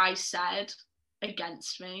what I said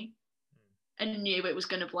against me and knew it was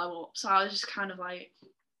going to blow up. So I was just kind of like,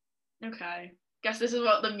 okay, guess this is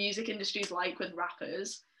what the music industry is like with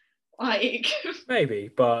rappers. Like maybe,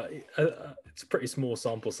 but it's a pretty small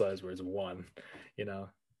sample size where it's one, you know.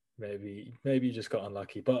 Maybe you just got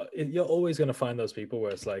unlucky, but you're always going to find those people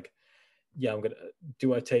where it's like, yeah,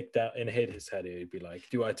 do I take that in his head? It'd be like,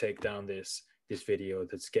 do I take down this video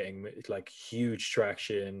that's getting like huge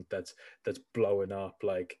traction, that's blowing up,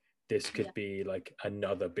 like this could be like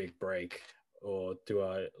another big break, or do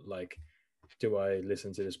I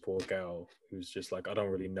listen to this poor girl who's just like, I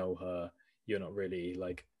don't really know her, you're not really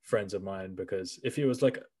like friends of mine? Because if you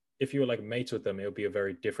were like mates with them, it would be a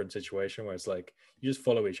very different situation where it's like you just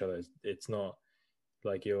follow each other. It's not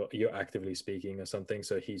like you're actively speaking or something.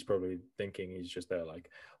 So he's probably thinking, he's just there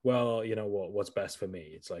like, well, you know what's best for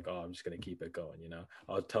me. It's like, oh, I'm just going to keep it going, you know.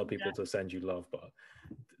 I'll tell people to send you love, but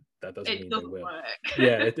that doesn't mean they will.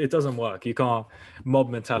 Yeah, it doesn't work. You can't. Mob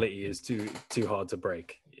mentality is too hard to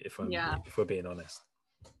break, if we're being honest.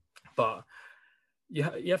 But you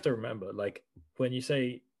have to remember, like when you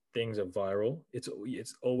say things are viral, it's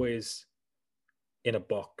always in a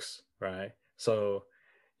box, right? So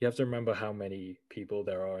you have to remember how many people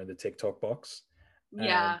there are in the TikTok box.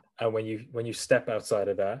 And when you step outside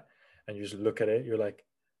of that and you just look at it, you're like,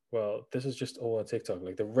 well, this is just all on TikTok.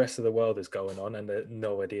 Like the rest of the world is going on and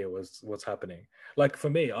no idea what's happening. Like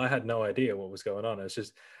for me, I had no idea what was going on. It's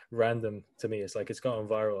just random to me. It's like it's gone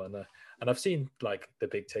viral, and I've seen like the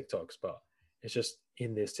big TikToks, but it's just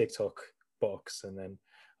in this TikTok box, and then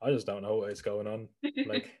I just don't know what is going on.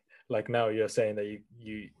 like now you're saying that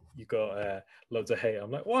you got loads of hate.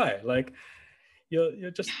 I'm like, why? Like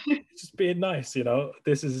you're just being nice, you know.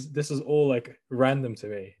 This is all like random to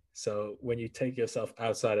me. So when you take yourself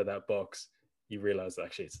outside of that box, you realize that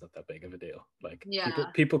actually it's not that big of a deal. Like people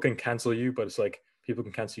Yeah. people can cancel you, but it's like people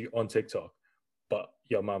can cancel you on TikTok, but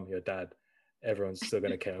your mom, your dad, everyone's still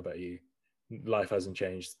gonna care about you. Life hasn't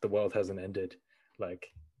changed. The world hasn't ended.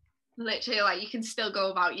 Like, Literally, like, you can still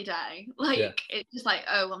go about your day. yeah, Like, it's just like,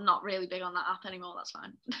 oh, I'm not really big on that app anymore. That's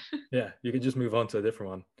fine. yeah. You can just move on to a different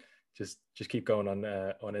one. Just keep going on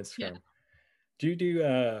Yeah. Instagram. Do you do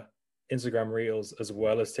Instagram Reels as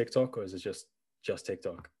well as TikTok, or is it just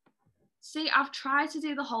TikTok? See, I've tried to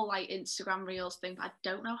do the whole like Instagram Reels thing, but I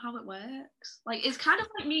don't know how it works. Like, it's kind of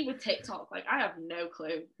like me with TikTok. Like, I have no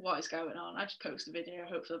clue what is going on. I just post a video,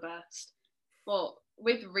 hope for the best. But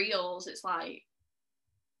with Reels, it's like,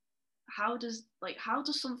 how does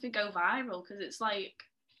something go viral? Because it's like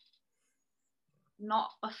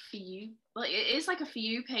not a for you. Like, it is like a for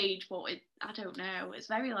you page, but I don't know. It's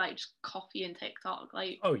very like just copying TikTok.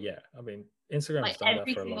 Oh yeah, I mean Instagram's Like done that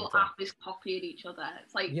every for a long single time. app is copying each other.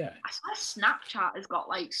 It's like, Yeah, I swear Snapchat has got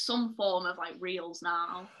like some form of like Reels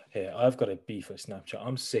now. yeah. I've got a beef with Snapchat.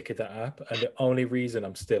 I'm sick of that app, and the only reason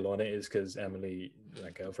I'm still on it is because Emily,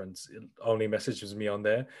 my girlfriend, only messages me on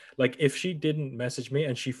there. Like if she didn't message me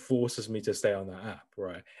and she forces me to stay on that app,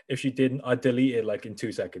 right? If she didn't, I'd delete it like in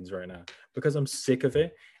 2 seconds right now because I'm sick of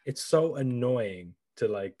it. It's so annoying to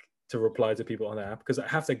reply to people on the app because I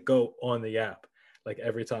have to go on the app like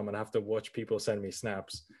every time and I have to watch people send me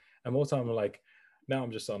snaps. And more time I'm like, now I'm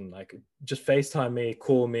just on like just FaceTime me,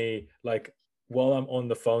 call me, like while I'm on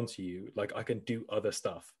the phone to you, like I can do other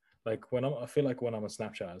stuff. Like I feel like when I'm on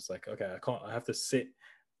Snapchat, it's like, okay, I have to sit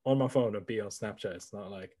on my phone and be on Snapchat. It's not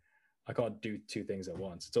like I can't do two things at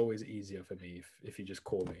once. It's always easier for me if you just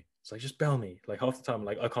call me. It's like, just bell me. Like half the time,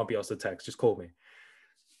 like I can't be asked to text, just call me.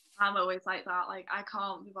 I'm always like that. Like, I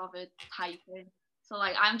can't be bothered typing. So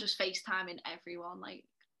like, I'm just FaceTiming everyone. Like,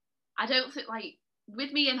 I don't think like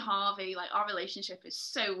with me and Harvey, like our relationship is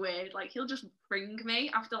so weird. Like, he'll just ring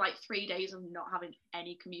me after like 3 days of not having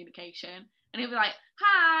any communication, and he'll be like,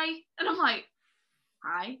 "Hi," and I'm like,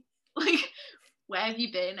 "Hi," like, where have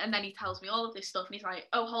you been? And then he tells me all of this stuff, and he's like,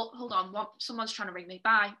 "Oh, hold on, someone's trying to ring me.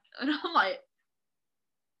 Bye," and I'm like,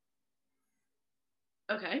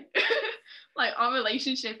 okay. Like, our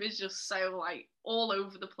relationship is just so like all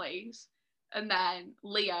over the place. And then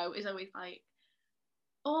Leo is always like,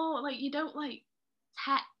 oh, like, you don't like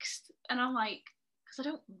text, and I'm like, because I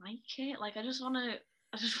don't like it. Like, I just want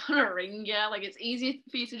to ring you. Like, it's easier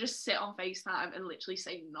for you to just sit on FaceTime and literally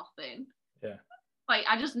say nothing. Yeah. Like,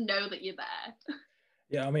 I just know that you're there.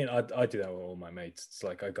 Yeah, I mean, I do that with all my mates. It's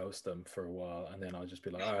like I ghost them for a while, and then I'll just be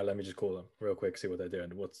like, all right, let me just call them real quick, see what they're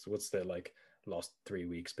doing. What's their like last 3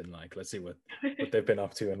 weeks been like? Let's see what they've been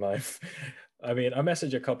up to in life. I mean, I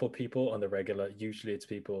message a couple people on the regular. Usually, it's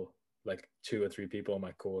people like 2 or 3 people on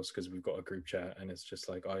my course because we've got a group chat, and it's just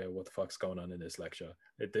like, oh yeah, what the fuck's going on in this lecture?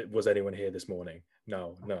 Was anyone here this morning?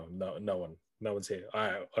 No one. No one's here. All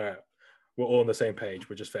right. We're all on the same page.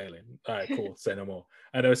 We're just failing. All right, cool. Say no more.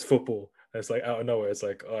 I know it's football. And it's like out of nowhere. It's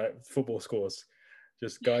like, all right, football scores.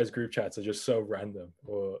 Just guys' group chats are just so random.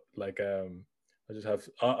 Or like,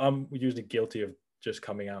 I'm usually guilty of just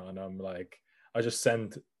coming out and I'm like, I just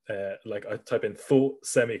send, like, I type in thought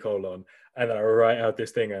semicolon and then I write out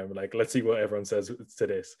this thing. And I'm like, let's see what everyone says to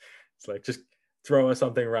this. It's like, just throw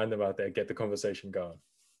something random out there, get the conversation going.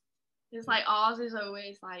 It's like ours is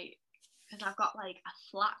always like, because I've got like a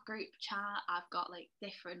flat group chat, I've got like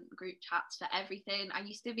different group chats for everything. I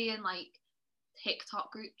used to be in like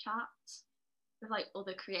TikTok group chats with like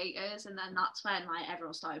other creators, and then that's when like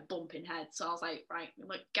everyone started bumping heads. So I was like, right,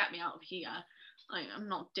 like, get me out of here. Like, I'm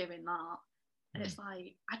not doing that. And it's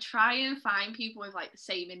like, I try and find people with like the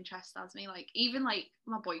same interest as me. Like, even like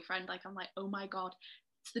my boyfriend, like, I'm like, oh my god,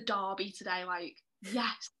 it's the derby today. Like,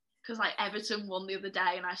 yes, because like Everton won the other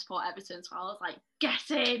day and I support Everton, so I was like,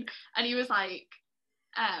 get in. And he was like,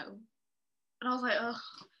 oh, and I was like, ugh,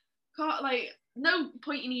 God, like, no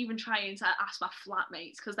point in even trying to ask my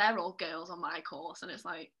flatmates because they're all girls on my course, and it's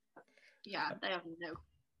like, yeah, they have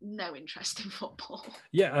no interest in football.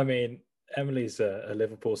 Yeah, I mean, Emily's a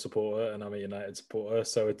Liverpool supporter and I'm a United supporter,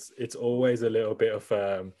 so it's always a little bit of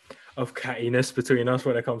cattiness between us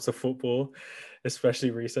when it comes to football,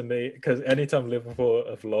 especially recently. Because anytime Liverpool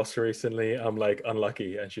have lost recently, I'm like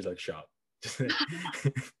unlucky, and she's like, "Shut."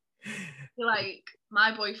 Like,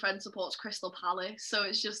 my boyfriend supports Crystal Palace, so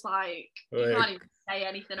it's just like, you can't even say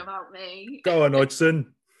anything about me. Go on,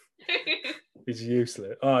 Hodgson. He's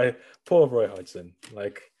useless. Oh, poor Roy Hodgson.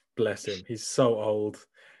 Like, bless him. He's so old.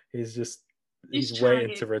 He's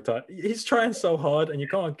waiting to retire. He's trying so hard, and you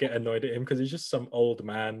can't get annoyed at him because he's just some old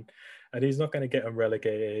man. and he's not going to get him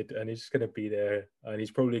relegated, and he's just going to be there, and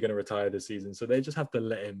he's probably going to retire this season. So they just have to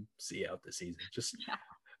let him see out the season. Just Yeah.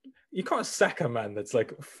 you can't sack a man that's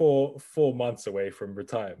like four months away from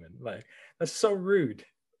retirement. Like that's so rude.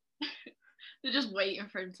 They're just waiting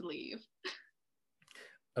for him to leave.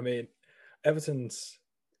 I mean, Everton's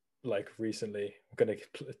like recently. I'm going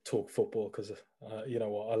to talk football because you know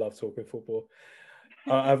what, I love talking football.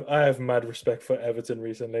 I have mad respect for Everton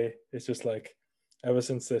recently. It's just like ever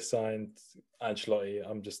since they signed Ancelotti,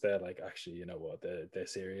 I'm just there like actually, you know what, they're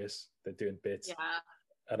serious. They're doing bits. Yeah.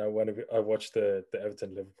 And I watched the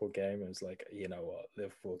Everton Liverpool game, and it was like, you know what,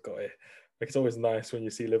 Liverpool got it. Like it's always nice when you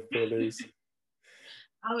see Liverpool lose.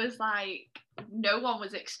 I was like, no one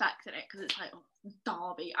was expecting it because it's like, oh,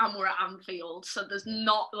 Derby, and we're at Anfield, so there's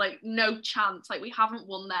not like no chance. Like we haven't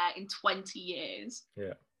won there in 20 years.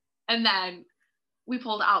 Yeah. And then we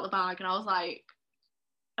pulled it out of the bag, and I was like,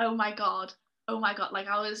 oh my god. Like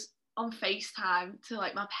I was on FaceTime to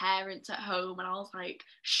like my parents at home, and I was like,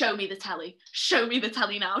 show me the telly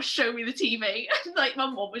now, show me the TV. And like my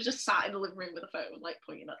mum was just sat in the living room with a phone, like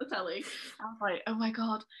pointing at the telly. I was like, oh my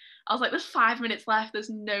god. I was like, there's 5 minutes left, there's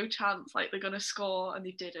no chance like they're gonna score, and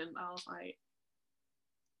they didn't. I was like,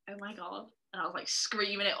 oh my god. And I was like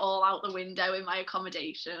screaming it all out the window in my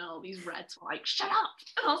accommodation, and all these Reds were like, shut up.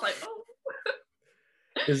 And I was like, oh.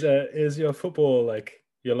 Is your football, like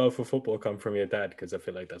your love for football, come from your dad? Because I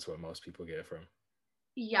feel like that's where most people get it from.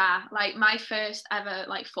 Yeah, like my first ever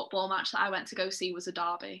like football match that I went to go see was a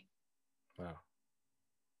derby. Wow.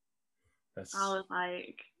 I was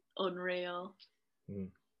like, unreal.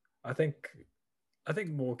 I think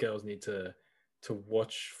more girls need to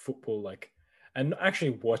watch football, like, and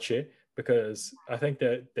actually watch it, because I think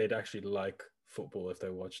that they'd actually like football if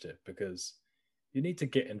they watched it, because you need to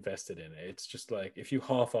get invested in it. It's just like if you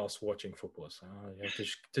half-ass watching football, so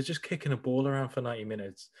they're just kicking a ball around for 90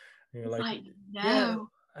 minutes. And you're like, no. Yeah,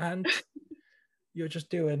 and you're just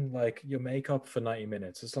doing like your makeup for 90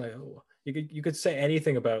 minutes. It's like, oh, you could say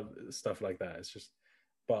anything about stuff like that. It's just,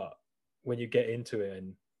 but when you get into it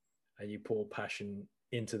and you pour passion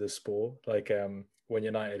into the sport, like when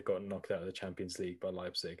United got knocked out of the Champions League by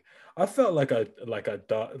Leipzig, I felt like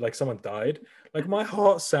like someone died. Like my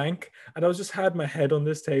heart sank, and I was just had my head on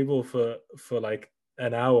this table for like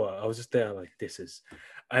an hour. I was just there like, this is,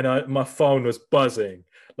 and my phone was buzzing,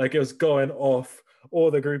 like it was going off all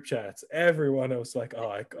the group chats. Everyone was like,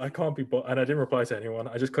 oh, I can't be, and I didn't reply to anyone.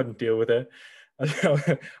 I just couldn't deal with it.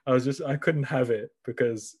 I couldn't have it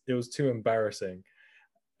because it was too embarrassing.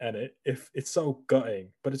 And if it's so gutting,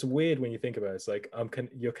 but it's weird when you think about it. It's like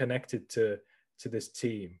you're connected to this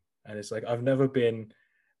team, and it's like I've never been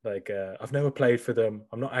like I've never played for them.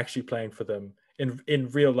 I'm not actually playing for them in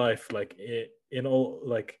real life. Like in all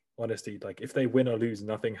like honesty, like if they win or lose,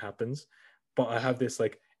 nothing happens. But I have this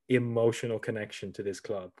like emotional connection to this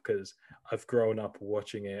club because I've grown up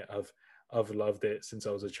watching it. I've loved it since I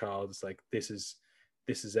was a child. It's like this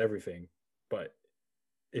is everything, but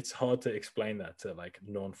it's hard to explain that to like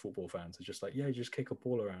non-football fans. It's just like, yeah, you just kick a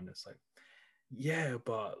ball around. It's like, yeah,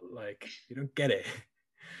 but like you don't get it.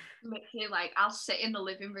 Literally, like I'll sit in the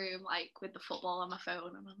living room like with the football on my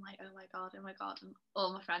phone, and I'm like, oh my god, and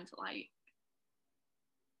all my friends are like,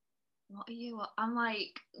 what are you? I'm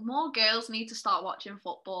like, more girls need to start watching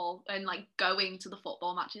football and like going to the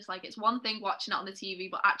football matches. Like it's one thing watching it on the TV,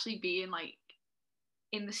 but actually being like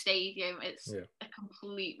in the stadium, it's a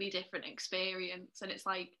completely different experience. And it's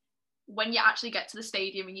like when you actually get to the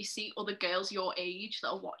stadium and you see other girls your age that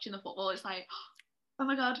are watching the football, it's like, oh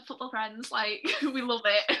my god, football friends, like we love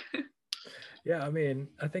it. Yeah, I mean,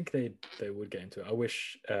 I think they would get into it. I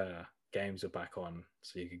wish games are back on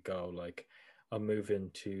so you could go. Like I'm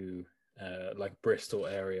moving to like Bristol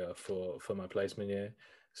area for my placement year,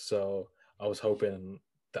 so I was hoping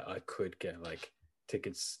that I could get like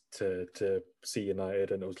tickets to see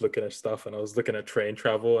United, and I was looking at stuff, and I was looking at train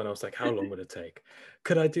travel, and I was like, how long would it take?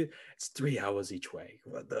 Could I do? It's 3 hours each way.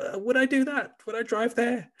 Would I do that? Would I drive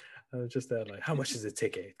there? I was just there like, how much is the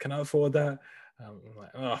ticket? Can I afford that? I'm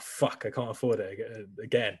like, oh fuck, I can't afford it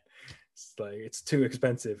again. It's like it's too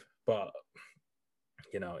expensive. But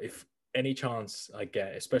you know, if any chance I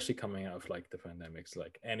get, especially coming out of like the pandemics,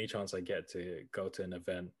 like any chance I get to go to an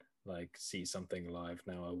event, like see something live,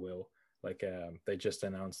 now I will. Like they just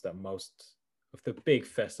announced that most of the big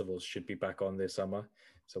festivals should be back on this summer.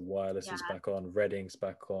 So Wireless is back on, Reading's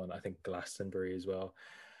back on, I think Glastonbury as well.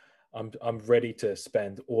 I'm ready to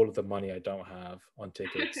spend all of the money I don't have on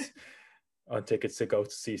tickets. On tickets to go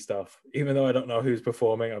to see stuff, even though I don't know who's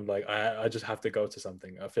performing. I'm like, I just have to go to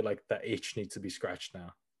something. I feel like that itch needs to be scratched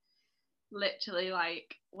now. Literally,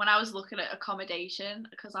 like when I was looking at accommodation,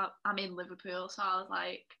 because I'm in Liverpool, so I was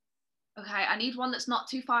like, Okay, I need one that's not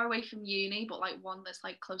too far away from uni, but like one that's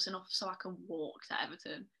like close enough so I can walk to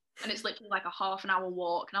Everton. And it's literally like a half an hour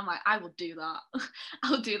walk, and I'm like, I will do that.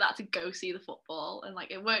 I'll do that to go see the football, and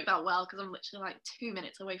like it worked out well because I'm literally like 2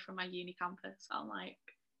 minutes away from my uni campus. So I'm like,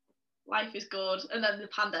 life is good. And then the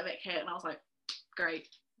pandemic hit, and I was like, great,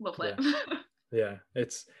 lovely. Yeah. Yeah,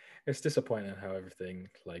 it's disappointing how everything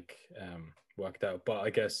like worked out, but I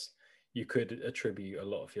guess you could attribute a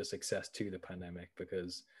lot of your success to the pandemic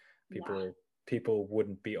because Yeah, people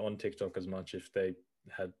wouldn't be on TikTok as much if they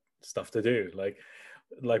had stuff to do. Like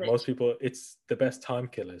most literally. people, it's the best time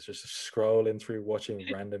killers, just scrolling through watching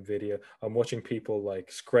random video. I'm watching people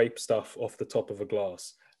like scrape stuff off the top of a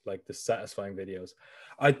glass, like the satisfying videos.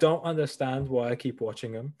 I don't understand why I keep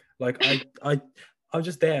watching them. Like I'm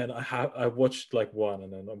just there, and I watched like one,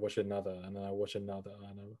 and then I watch another, and then I watch another,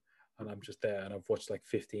 and I'm just there, and I've watched like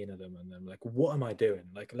 15 of them, and I'm like, what am I doing?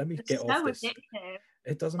 Like, let me It's get off so this. addictive.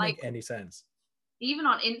 It doesn't Like make any sense. even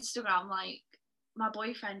on Instagram, like my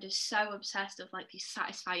boyfriend is so obsessed with like these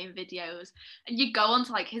satisfying videos, and you go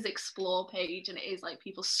onto like his explore page, and it is like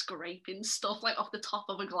people scraping stuff like off the top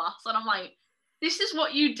of a glass, and I'm like, this is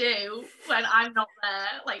what you do when I'm not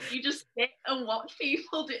there. Like you just sit and watch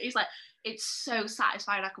people do. He's like, it's so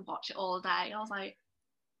satisfying. I can watch it all day. I was like,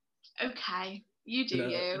 okay, you do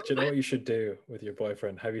you. Do you know what you should do with your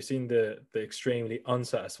boyfriend? Have you seen the extremely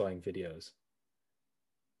unsatisfying videos?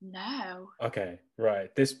 No. Okay,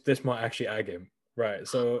 right. This might actually ag him. Right.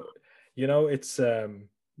 So, it's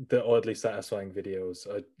the oddly satisfying videos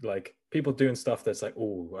are like people doing stuff that's like,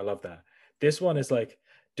 oh, I love that. This one is like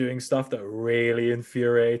doing stuff that really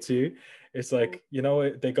infuriates you. It's like,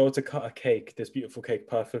 they go to cut a cake, this beautiful cake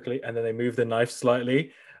perfectly, and then they move the knife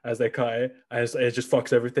slightly as they cut it, and it just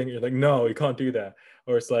fucks everything. You're like, no, you can't do that.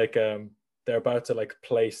 Or it's like they're about to like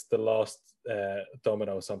place the last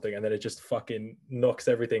domino or something, and then it just fucking knocks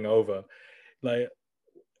everything over. Like,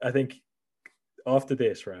 I think after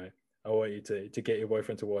this, right, I want you to get your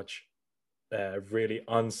boyfriend to watch really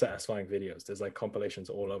unsatisfying videos. There's like compilations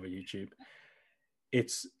all over YouTube.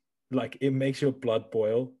 It's like it makes your blood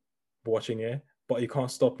boil watching it, but you can't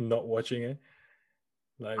stop not watching it.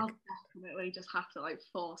 Like, I'll definitely just have to like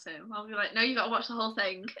force him. I'll be like, no, you got to watch the whole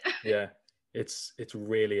thing. yeah, it's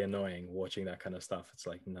really annoying watching that kind of stuff. It's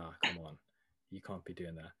like, nah, come on, you can't be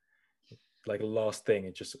doing that. Like last thing,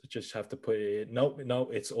 it just have to put it in. No, no,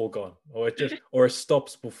 it's all gone, or it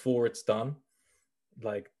stops before it's done,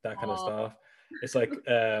 like that kind of Oh, stuff. It's like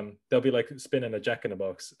they'll be like spinning a Jack in the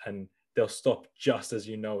Box, and they'll stop just as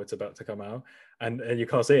it's about to come out, and you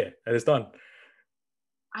can't see it, and it's done.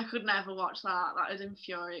 I could never watch that. That would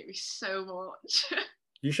infuriate me so much.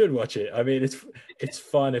 You should watch it. I mean, it's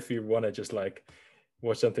fun if you want to just like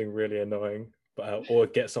watch something really annoying, but or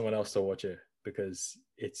get someone else to watch it because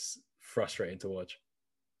it's frustrating to watch.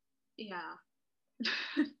 Yeah.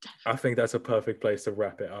 I think that's a perfect place to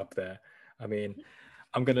wrap it up there. I mean,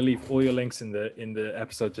 I'm going to leave all your links in the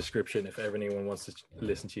episode description. If ever anyone wants to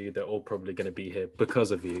listen to you, they're all probably going to be here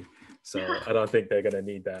because of you. So I don't think they're going to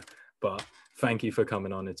need that. But thank you for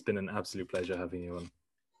coming on. It's been an absolute pleasure having you on.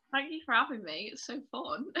 Thank you for having me. It's so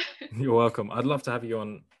fun. You're welcome. I'd love to have you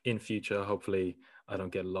on in future. Hopefully, I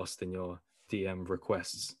don't get lost in your DM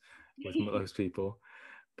requests with most people.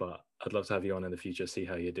 But I'd love to have you on in the future, see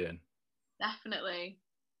how you're doing. Definitely.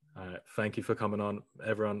 All right. Thank you for coming on.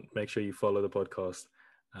 Everyone, make sure you follow the podcast,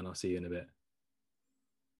 and I'll see you in a bit.